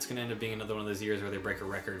 It's going to end up being another one of those years where they break a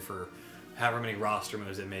record for however many roster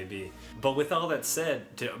moves it may be. But with all that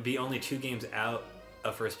said, to be only 2 games out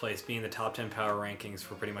of first place, being the top 10 power rankings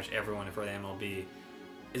for pretty much everyone for the MLB,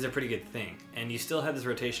 is a pretty good thing. And you still have this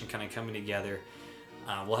rotation kind of coming together.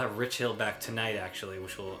 We'll have Rich Hill back tonight, actually,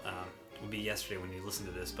 which will be yesterday when you listen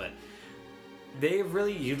to this. But they've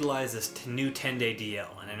really utilized this new 10-day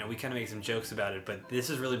DL. And I know we kind of make some jokes about it, but this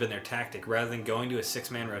has really been their tactic. Rather than going to a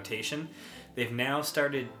 6-man rotation, they've now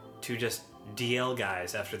started to just DL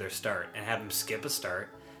guys after their start and have them skip a start,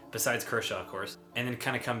 besides Kershaw, of course, and then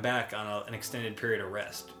kind of come back on an extended period of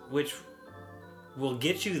rest, which will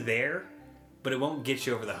get you there, but it won't get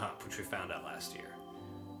you over the hump, which we found out last year.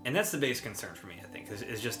 And that's the biggest concern for me, I think,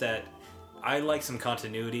 is just that I like some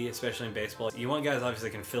continuity, especially in baseball. You want guys obviously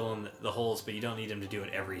can fill in the holes, but you don't need them to do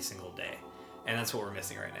it every single day. And that's what we're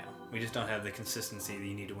missing right now. We just don't have the consistency that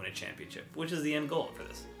you need to win a championship, which is the end goal for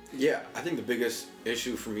this. Yeah, I think the biggest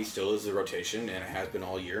issue for me still is the rotation, and it has been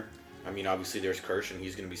all year. I mean, obviously there's Kersh, and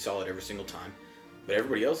he's going to be solid every single time. But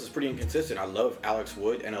everybody else is pretty inconsistent. I love Alex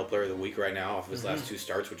Wood, NL Player of the Week right now off of his last 2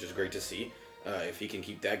 starts, which is great to see. If he can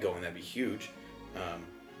keep that going, that'd be huge.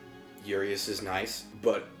 Urias is nice,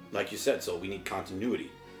 but like you said, so we need continuity.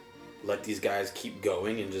 Let these guys keep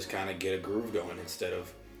going and just kind of get a groove going instead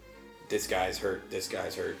of this guy's hurt,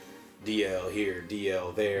 DL here,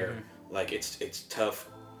 DL there. Like it's tough,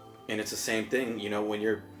 and it's the same thing. When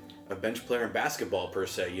you're a bench player in basketball per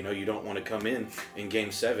se, you don't want to come in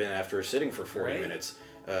Game 7 after sitting for 40 minutes.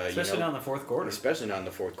 Especially not in the fourth quarter. Especially not in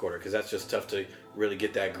the fourth quarter, because that's just tough to really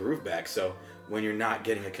get that groove back. So when you're not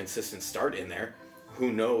getting a consistent start in there,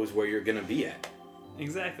 who knows where you're going to be at?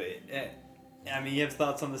 Exactly. I mean, you have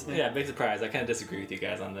thoughts on this, Nick? Yeah, big surprise. I kind of disagree with you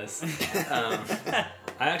guys on this. I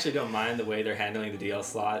actually don't mind the way they're handling the DL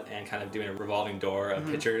slot and kind of doing a revolving door of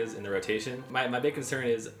pitchers in the rotation. My big concern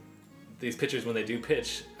is these pitchers, when they do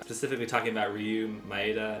pitch, specifically talking about Ryu,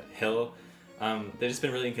 Maeda, Hill, they've just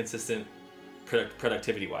been really inconsistent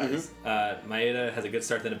productivity-wise. Maeda has a good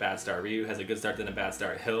start, then a bad start. Ryu has a good start, then a bad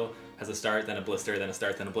start. Hill has a start, then a blister, then a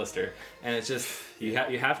start, then a blister. And it's just, you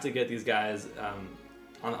have to get these guys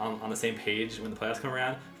on the same page when the playoffs come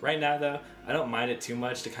around. Right now, though, I don't mind it too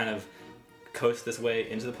much to kind of coast this way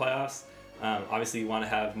into the playoffs. Obviously, you want to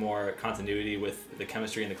have more continuity with the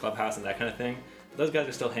chemistry in the clubhouse and that kind of thing. But those guys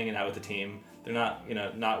are still hanging out with the team. They're not,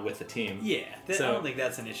 not with the team. Yeah, I don't think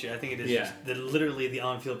that's an issue. I think it is just literally the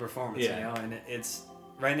on-field performance, and it's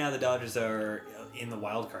right now the Dodgers are in the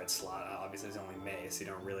wild card slot. Obviously, it's only May, so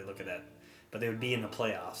you don't really look at that. But they would be in the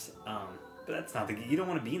playoffs. But that's not you don't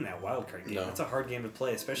want to be in that wild card game. No. That's a hard game to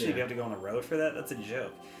play, especially if you have to go on the road for that. That's a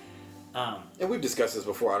joke. And we've discussed this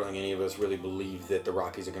before. I don't think any of us really believe that the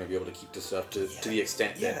Rockies are going to be able to keep this up to the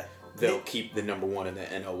extent that they'll keep the number 1 in the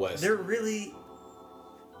NL West. They're really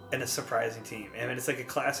a surprising team. I mean, it's like a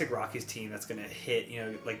classic Rockies team that's going to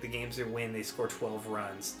hit, like the games they win, they score 12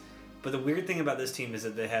 runs. But the weird thing about this team is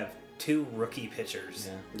that they have 2 rookie pitchers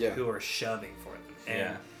who are shoving for them.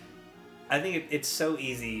 And I think it's so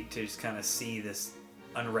easy to just kind of see this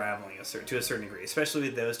unraveling to a certain degree, especially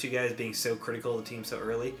with those 2 guys being so critical of the team so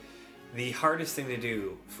early. The hardest thing to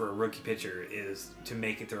do for a rookie pitcher is to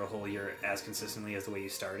make it through a whole year as consistently as the way you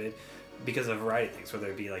started, because of a variety of things,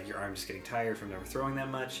 whether it be like your arm just getting tired from never throwing that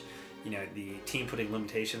much, the team putting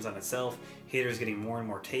limitations on itself, hitters getting more and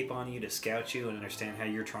more tape on you to scout you and understand how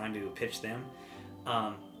you're trying to pitch them.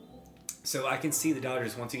 So I can see the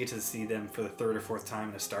Dodgers, once you get to see them for the 3rd or 4th time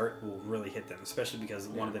in a start, will really hit them, especially because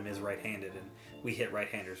one of them is right-handed, and we hit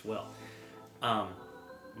right-handers well.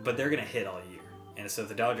 But they're going to hit all year. And so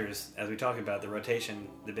the Dodgers, as we talk about, the rotation,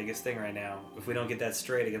 the biggest thing right now, if we don't get that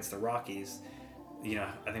straight against the Rockies,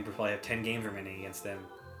 I think we probably have 10 games remaining against them.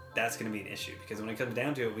 That's going to be an issue, because when it comes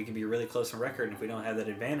down to it, we can be really close in record, and if we don't have that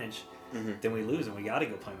advantage, then we lose, and we got to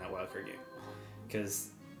go play in that wild card game. Because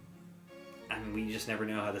we just never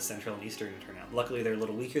know how the Central and Eastern are going to turn out. Luckily, they're a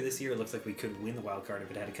little weaker this year. It looks like we could win the wild card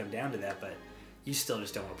if it had to come down to that, but you still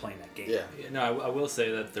just don't want to play in that game. Yeah. No, I will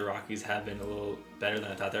say that the Rockies have been a little better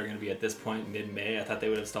than I thought they were going to be at this point, mid-May. I thought they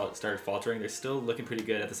would have started faltering. They're still looking pretty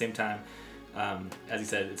good. At the same time, as you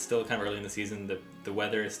said, it's still kind of early in the season. The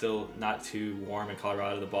weather is still not too warm in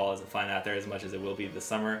Colorado. The ball isn't flying out there as much as it will be this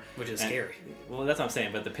summer. Which is scary. Well, that's what I'm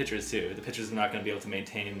saying, but the pitchers too. The pitchers are not going to be able to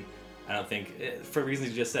maintain, I don't think, for reasons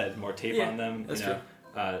you just said, more tape on them. That's true.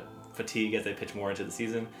 fatigue as they pitch more into the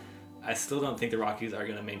season. I still don't think the Rockies are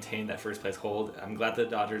going to maintain that first place hold. I'm glad the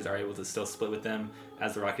Dodgers are able to still split with them,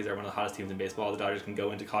 as the Rockies are one of the hottest teams in baseball. The Dodgers can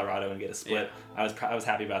go into Colorado and get a split. Yeah. I was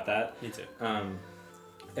happy about that. Me too.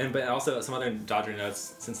 But also some other Dodger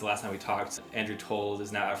notes since the last time we talked. Andrew Toles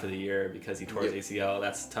is now out for the year because he tore his ACL.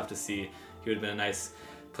 That's tough to see. He would have been a nice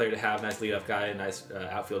player to have, nice leadoff guy, nice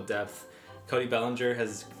outfield depth. Cody Bellinger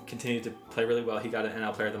has continued to play really well. He got an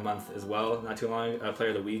NL Player of the Month as well, Player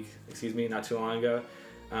of the Week, not too long ago.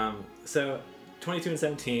 So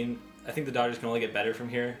 22-17, I think the Dodgers can only get better from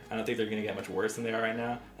here. I don't think they're going to get much worse than they are right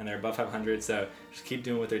now, and they're above 500. So just keep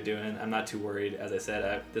doing what they're doing. I'm not too worried. As I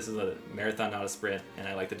said, this is a marathon, not a sprint, and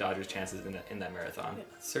I like the Dodgers' chances in that marathon. Yeah,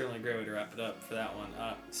 certainly a great way to wrap it up for that one.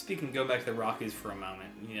 Go back to the Rockies for a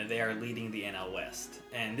moment. They are leading the NL West,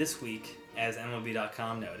 and this week, as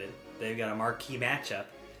MLB.com noted, they've got a marquee matchup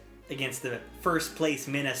against the first place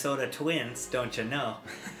Minnesota Twins. Don't you know?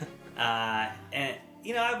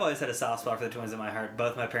 And I've always had a soft spot for the Twins in my heart.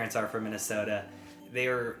 Both my parents are from Minnesota. They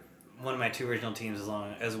were one of my two original teams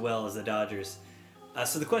as well as the Dodgers.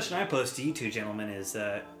 So the question I pose to you two gentlemen is,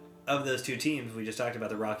 of those two teams, we just talked about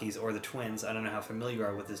the Rockies or the Twins, I don't know how familiar you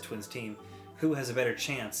are with this Twins team, who has a better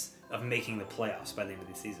chance of making the playoffs by the end of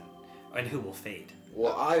the season? And who will fade?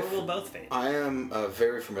 Well, or will both fade? I am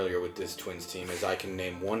very familiar with this Twins team, as I can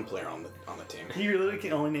name one player on the team. You really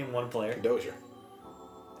can only name one player? Dozier.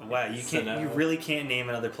 Wow, you really can't name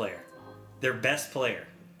another player. Their best player,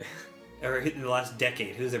 or in the last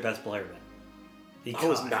decade, who's their best player been?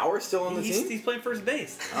 Is Bauer still on the team? He's playing first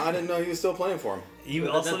base. I didn't know he was still playing for him. You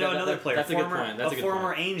also know another player. That's a good point. That's a good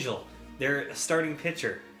former point. Angel, their starting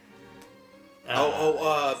pitcher. The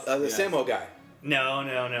Samo guy.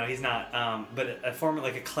 No, he's not. But a former,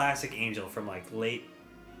 like a classic Angel from like late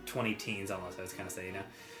 20-teens almost, I was kind of say,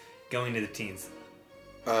 going to the teens.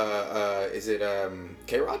 Is it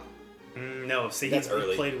K-Rod? No, see, That's he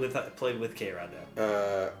early. played with K-Rod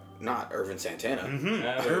though. Not Irvin Santana.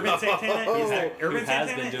 Urban Santana Urban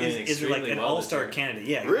has been doing is like extremely an well all-star this year. candidate.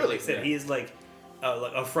 Yeah, Really? Like I said, Yeah. he is like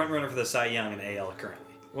a front runner for the Cy Young in the AL currently.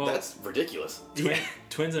 Well, That's ridiculous.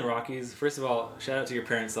 Twins and Rockies. First of all, shout out to your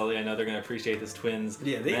parents, Sully. I know they're going to appreciate this Twins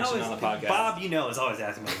Yeah, they mention always. on the podcast. Bob, is always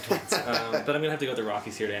asking about the Twins. But I'm going to have to go with the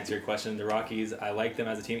Rockies here to answer your question. The Rockies, I like them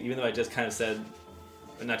as a team, even though I just kind of said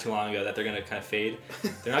not too long ago that they're going to kind of fade.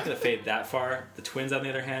 They're not going to fade that far. The Twins, on the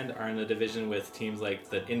other hand, are in a division with teams like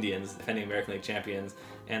the Indians, defending American League champions,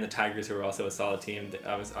 and the Tigers, who are also a solid team.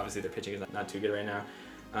 Obviously, their pitching is not too good right now.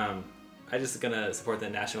 I'm just going to support the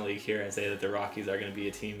National League here and say that the Rockies are going to be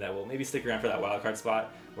a team that will maybe stick around for that wild card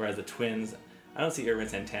spot, whereas the Twins, I don't see Irvin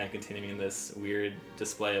Santana continuing this weird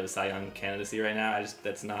display of Cy Young candidacy right now.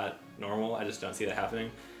 That's not normal. I just don't see that happening.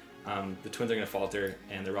 The Twins are going to falter,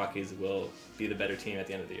 and the Rockies will be the better team at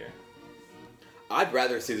the end of the year. I'd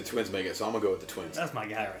rather see the Twins make it, so I'm gonna go with the Twins. That's my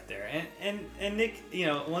guy right there. And Nick,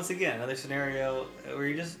 once again, another scenario where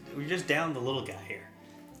you're just down the little guy here.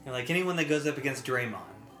 Like anyone that goes up against Draymond,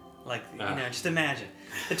 just imagine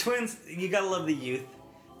the Twins. You gotta love the youth.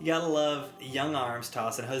 You gotta love young arms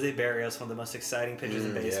tossing. Jose Barrios, one of the most exciting pitchers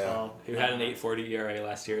in baseball. Who had an 8.40 ERA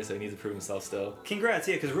last year, so he needs to prove himself still. Congrats,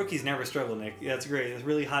 because rookies never struggle, Nick. Yeah, that's great. It's a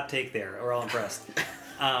really hot take there. We're all impressed.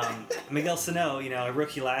 Miguel Sano, a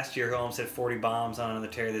rookie last year who almost hit 40 bombs on another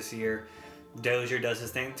tear this year. Dozier does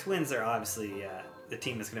his thing. Twins are obviously the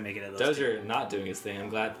team that's going to make it. Dozier not doing his thing. I'm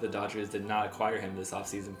glad that the Dodgers did not acquire him this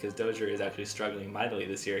offseason because Dozier is actually struggling mightily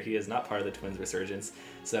this year. He is not part of the Twins' resurgence.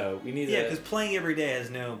 So we need to... Yeah, because playing every day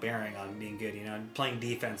has no bearing on being good. Playing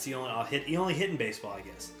defense, you only hit in baseball, I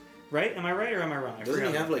guess. Right? Am I right or am I wrong? Doesn't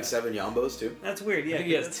he have like 7 Yambos too? That's weird. Yeah, I think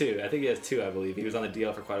he has 2. I believe. He was on the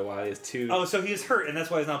DL for quite a while. He has 2. Oh, so he was hurt, and that's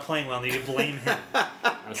why he's not playing well, and you can blame him.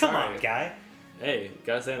 Come on, guy. Hey,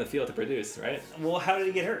 gotta stay on the field to produce, right? Well, how did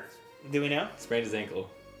he get hurt? Do we know? Sprained his ankle.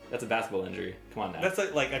 That's a basketball injury. Come on now.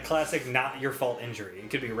 That's like a classic not your fault injury. It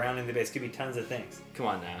could be rounding the base. It could be tons of things. Come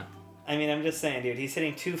on now. I mean, I'm just saying, dude. He's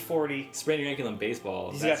hitting 240. Sprain your ankle in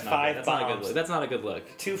baseball. He's got 5 that's bombs. Not a good look. That's not a good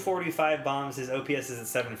look. 245 bombs. His OPS is at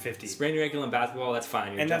 750. Sprain your ankle in basketball. That's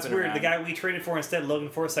fine. And that's weird. The guy we traded for instead, Logan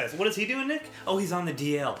Forsythe. What is he doing, Nick? Oh, he's on the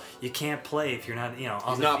DL. You can't play if you're not, on He's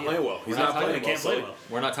the not field. playing well. He's not playing well. Can't play well.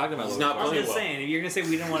 We're not talking about. He's Logan not I'm Forsythe. playing just well. saying, if you're gonna say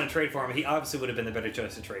we didn't want to trade for him, he obviously would have been the better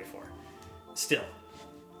choice to trade for. Still,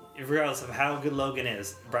 regardless of how good Logan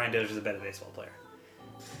is, Brian Dozier's a better baseball player.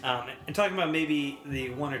 And talking about maybe the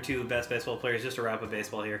 1 or 2 best baseball players, just to wrap up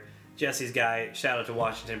baseball here. Jesse's guy, shout out to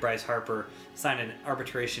Washington, Bryce Harper, signed an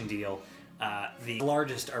arbitration deal, the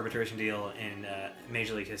largest arbitration deal in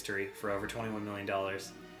Major League history for over $21 million.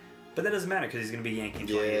 But that doesn't matter because he's going to be Yankee in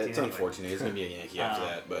 2018 it's anyway. unfortunate. He's going to be a Yankee after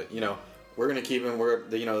that. But, we're going to keep him. We're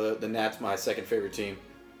the Nats, my second favorite team.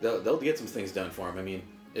 they'll get some things done for him. I mean,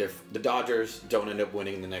 if the Dodgers don't end up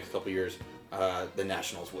winning in the next couple years, the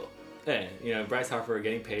Nationals will. Hey, Bryce Harper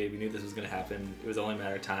getting paid. We knew this was going to happen. It was only a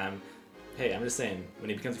matter of time. Hey, I'm just saying, when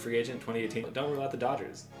he becomes a free agent in 2018, don't rule out the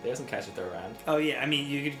Dodgers. They have some cash to throw around. Oh, yeah. I mean,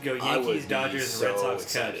 you could go I would Yankees, be Dodgers, so Red Sox,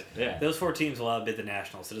 excited. Cubs. Yeah. Those 4 teams will outbid the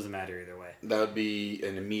Nationals, so it doesn't matter either way. That would be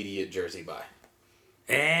an immediate jersey buy.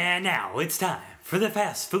 And now it's time for the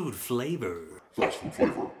fast food flavor. Fast food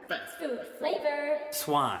flavor.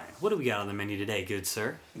 Swine, what do we got on the menu today, good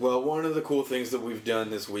sir? Well, one of the cool things that we've done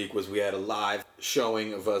this week was we had a live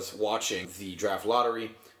showing of us watching the draft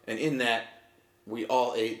lottery, and in that, we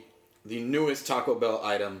all ate the newest Taco Bell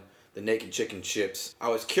item, the naked chicken chips. I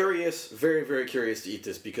was curious, very, very curious to eat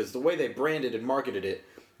this because the way they branded and marketed it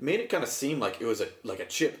made it kind of seem like it was like a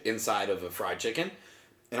chip inside of a fried chicken,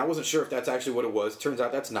 and I wasn't sure if that's actually what it was. Turns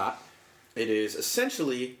out that's not. It is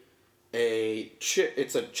essentially a chip.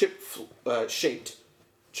 It's a chip shaped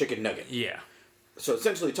chicken nugget. Yeah. So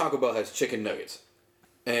essentially, Taco Bell has chicken nuggets,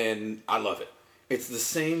 and I love it. It's the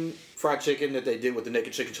same fried chicken that they did with the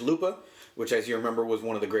naked chicken chalupa, which, as you remember, was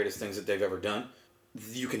one of the greatest things that they've ever done.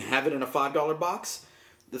 You can have it in a $5 box.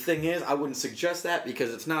 The thing is, I wouldn't suggest that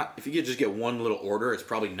because it's not. If you could just get one little order, it's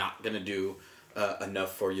probably not going to do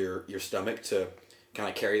enough for your stomach to kind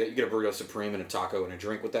of carry that. You get a burrito supreme and a taco and a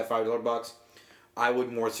drink with that $5 box. I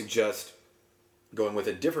would more suggest going with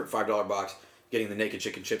a different $5 box, getting the naked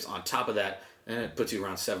chicken chips on top of that, and it puts you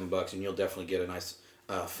around $7, and you'll definitely get a nice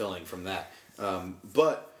filling from that.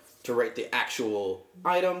 But to rate the actual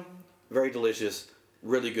item, very delicious,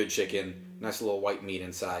 really good chicken, nice little white meat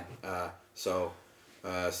inside.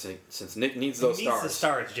 Since Nick needs those He needs stars, the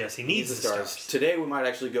stars, Jesse. Needs the stars. Today we might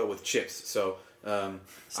actually go with chips. So I'm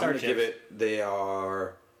going to give chips. it. They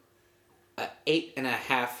are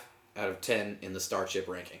 8.5 out of 10 in the star chip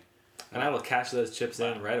ranking. And I will cash those chips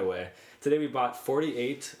in right away. Today we bought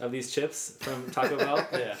 48 of these chips from Taco Bell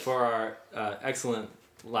for our excellent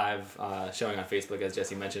live showing on Facebook, as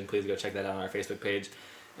Jesse mentioned. Please go check that out on our Facebook page.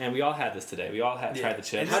 And we all had this today. We all had tried the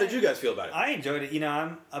chips. How did you guys feel about it? I enjoyed it.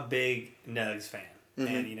 I'm a big Nugs fan.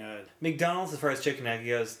 And, McDonald's, as far as chicken nugget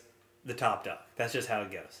goes, the top dog. That's just how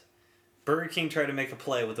it goes. Burger King tried to make a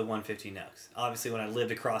play with the 150 Nugs. Obviously, when I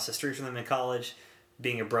lived across the street from them in college,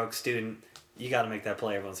 being a broke student, you got to make that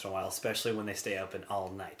play every once in a while, especially when they stay open all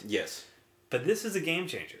night. Yes. But this is a game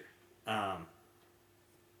changer.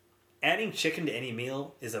 Adding chicken to any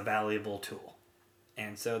meal is a valuable tool.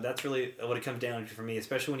 And so that's really what it comes down to for me,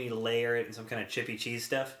 especially when you layer it in some kind of chippy cheese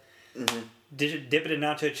stuff. Mm-hmm. Dip it in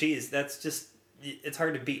nacho cheese. That's just, it's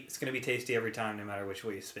hard to beat. It's going to be tasty every time, no matter which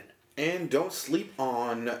way you spin it. And don't sleep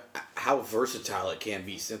on how versatile it can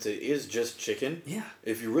be, since it is just chicken. Yeah.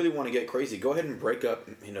 If you really want to get crazy, go ahead and break up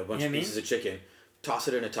a bunch of pieces of chicken, toss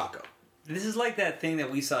it in a taco. This is like that thing that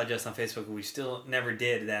we saw just on Facebook. We still never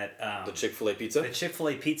did that. The Chick-fil-A pizza? The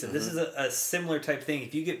Chick-fil-A pizza. Mm-hmm. This is a similar type thing.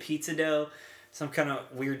 If you get pizza dough, some kind of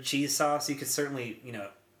weird cheese sauce, you could certainly,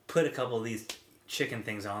 put a couple of these chicken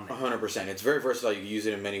things on there. 100%. It's very versatile. You can use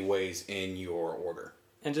it in many ways in your order.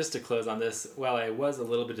 And just to close on this, while I was a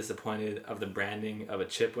little bit disappointed of the branding of a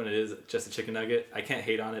chip when it is just a chicken nugget, I can't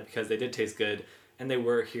hate on it because they did taste good, and they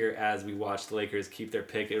were here as we watched the Lakers keep their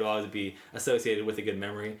pick. It would always be associated with a good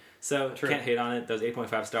memory. So can't hate on it. Those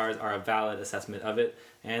 8.5 stars are a valid assessment of it.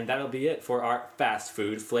 And that'll be it for our fast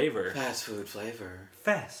food flavor. Fast food flavor.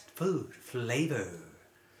 Fast food flavor.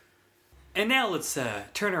 And now let's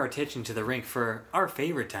turn our attention to the rink for our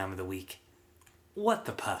favorite time of the week. What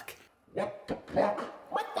the puck? What the fuck?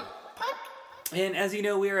 What the fuck? And as you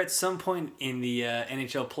know, we are at some point in the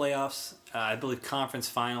NHL playoffs. I believe conference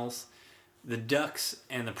finals. The Ducks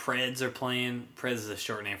and the Preds are playing. Preds is a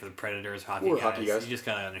short name for the Predators. We're hockey guys. You just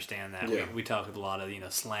gotta understand that. Yeah. We talk with a lot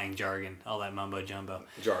of slang jargon, all that mumbo jumbo.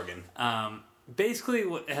 Jargon. Basically,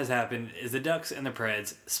 what has happened is the Ducks and the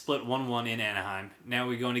Preds split 1-1 in Anaheim. Now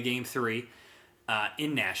we go into Game 3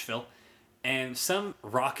 in Nashville, and some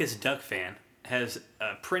raucous Duck fan has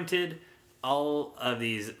printed all of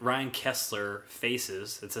these Ryan Kessler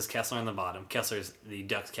faces. It says Kessler on the bottom. Kessler's the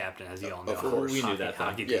Ducks captain, as you all know. Of course. We knew that, though.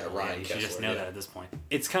 Hockey Yeah, people. Ryan You should just Kessler, know yeah. that at this point.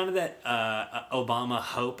 It's kind of that Obama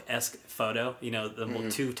Hope-esque photo, the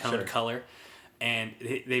two-toned color. And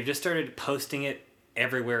they've just started posting it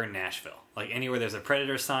everywhere in Nashville. Like anywhere there's a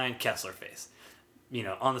Predator sign, Kessler face.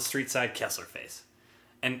 On the street side, Kessler face.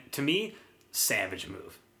 And to me, savage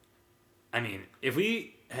move. I mean, if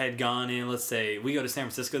we had gone in, let's say, we go to San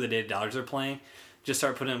Francisco the day the Dodgers are playing, just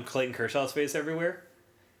start putting Clayton Kershaw's face everywhere.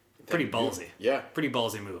 Pretty ballsy. Yeah. Pretty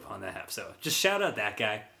ballsy move on that half. So just shout out that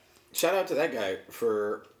guy. Shout out to that guy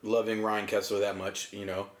for loving Ryan Kessler that much.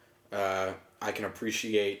 I can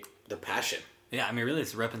appreciate the passion. Yeah, I mean, really,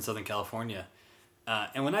 it's repping Southern California.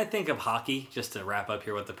 And when I think of hockey, just to wrap up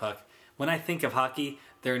here with the puck, when I think of hockey,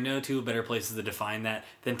 there are no two better places to define that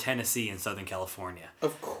than Tennessee and Southern California.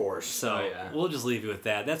 Of course. So we'll just leave you with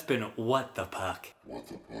that. That's been What the Puck. What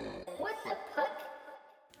the puck?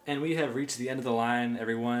 And we have reached the end of the line,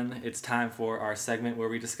 everyone. It's time for our segment where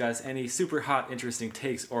we discuss any super hot, interesting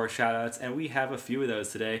takes or shout-outs, and we have a few of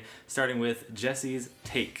those today, starting with Jesse's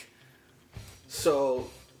take. So,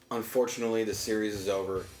 unfortunately, the series is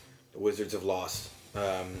over. The Wizards have lost.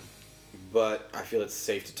 But I feel it's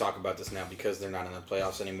safe to talk about this now because they're not in the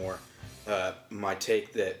playoffs anymore. My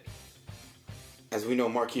take that, as we know,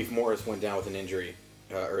 Markieff Morris went down with an injury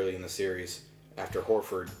early in the series after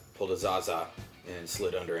Horford pulled a Zaza and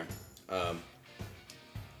slid under him.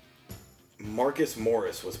 Marcus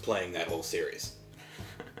Morris was playing that whole series.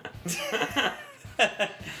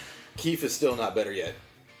 Keefe is still not better yet,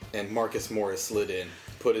 and Marcus Morris slid in,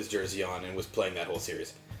 put his jersey on, and was playing that whole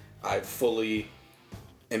series. I fully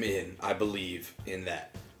am in. I believe in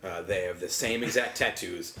that. They have the same exact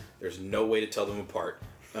tattoos. There's no way to tell them apart.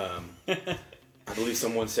 I believe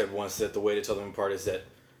someone said once that the way to tell them apart is that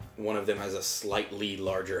one of them has a slightly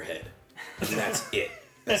larger head. And that's it.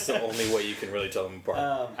 That's the only way you can really tell them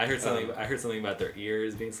apart. I heard something about their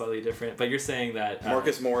ears being slightly different, but you're saying that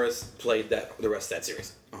Marcus Morris played the rest of that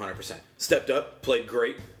series, 100%. Stepped up, played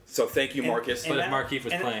great. So thank you, Marcus. But if Markieff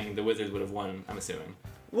was playing, the Wizards would have won, I'm assuming.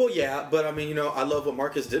 Well, yeah, but I mean, I love what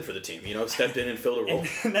Marcus did for the team. Stepped in and filled a role.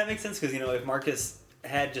 And that makes sense because, if Marcus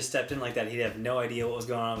had just stepped in like that, he'd have no idea what was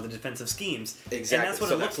going on with the defensive schemes. Exactly. And that's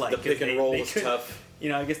what it looked like. The pick and roll was tough.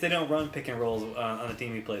 I guess they don't run pick and rolls on the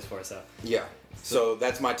team he plays for, so. Yeah. So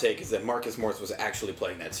that's my take, is that Marcus Morris was actually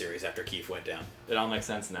playing that series after Keefe went down. It all makes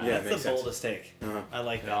sense now. Yeah, That's makes the sense. boldest take. Uh-huh. I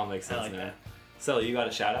like It that. all makes sense I like now. that. Sully, you got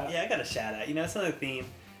a shout out? Yeah, I got a shout out. It's another theme,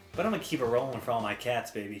 but I'm going to keep it rolling for all my cats,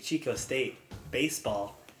 baby. Chico State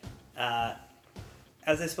baseball. As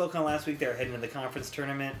I spoke on last week, they were heading to the conference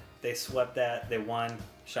tournament. They swept that. They won.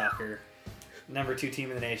 Shocker. Number 2 team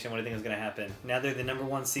in the nation. What do you think is going to happen? Now they're the number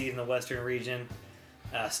 1 seed in the Western region.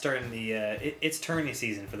 Starting the it's tourney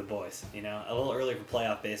season for the boys. A little early for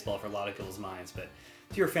playoff baseball for a lot of people's minds. But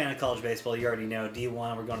if you're a fan of college baseball, you already know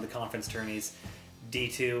D1 we're going to the conference tourneys.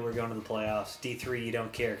 D2 we're going to the playoffs. D3 you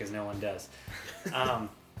don't care because no one does.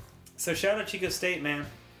 So shout out Chico State, man.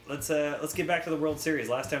 Let's get back to the World Series.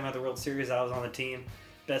 Last time I had the World Series, I was on the team.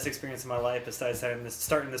 Best experience of my life besides starting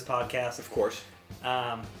this podcast. Of course.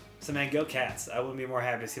 So man, go Cats! I wouldn't be more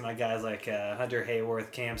happy to see my guys like Hunter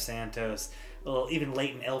Hayworth, Cam Santos, even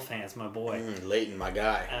Leighton Elfance, my boy. Leighton, my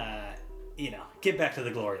guy. Get back to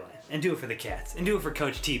the glory land and do it for the Cats and do it for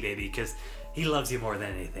Coach T, baby, because he loves you more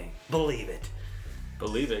than anything. Believe it.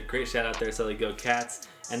 Believe it. Great shout out there, Sully. Go Cats.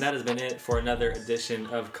 And that has been it for another edition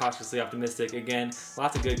of Cautiously Optimistic. Again,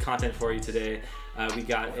 lots of good content for you today. We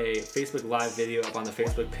got a Facebook Live video up on the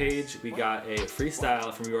Facebook page. We got a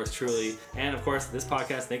freestyle from yours truly. And, of course, this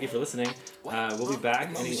podcast. Thank you for listening. We'll be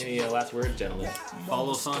back. Any last words, gentlemen?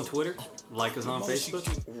 Follow us on Twitter. Like us on Facebook.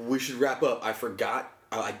 We should wrap up. I forgot.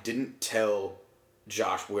 I didn't tell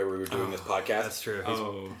Josh where we were doing this podcast. That's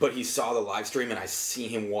true. But he saw the live stream, and I see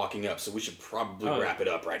him walking up, so we should probably wrap it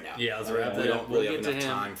up right now. Yeah, let's wrap We it don't up. really We'll have get enough to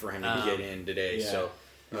him. time for him to get in today, yeah. so...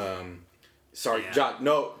 sorry, Yeah. Josh.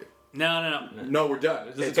 No, we're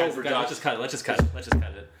done. It's over, Josh. Let's just cut it.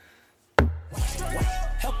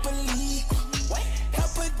 Help a leak,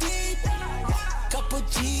 help a deep, couple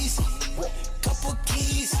G's, couple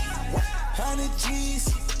keys, 100 G's.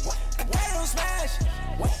 I got it on smash,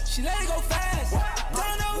 she let it go fast.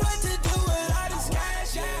 Don't know what to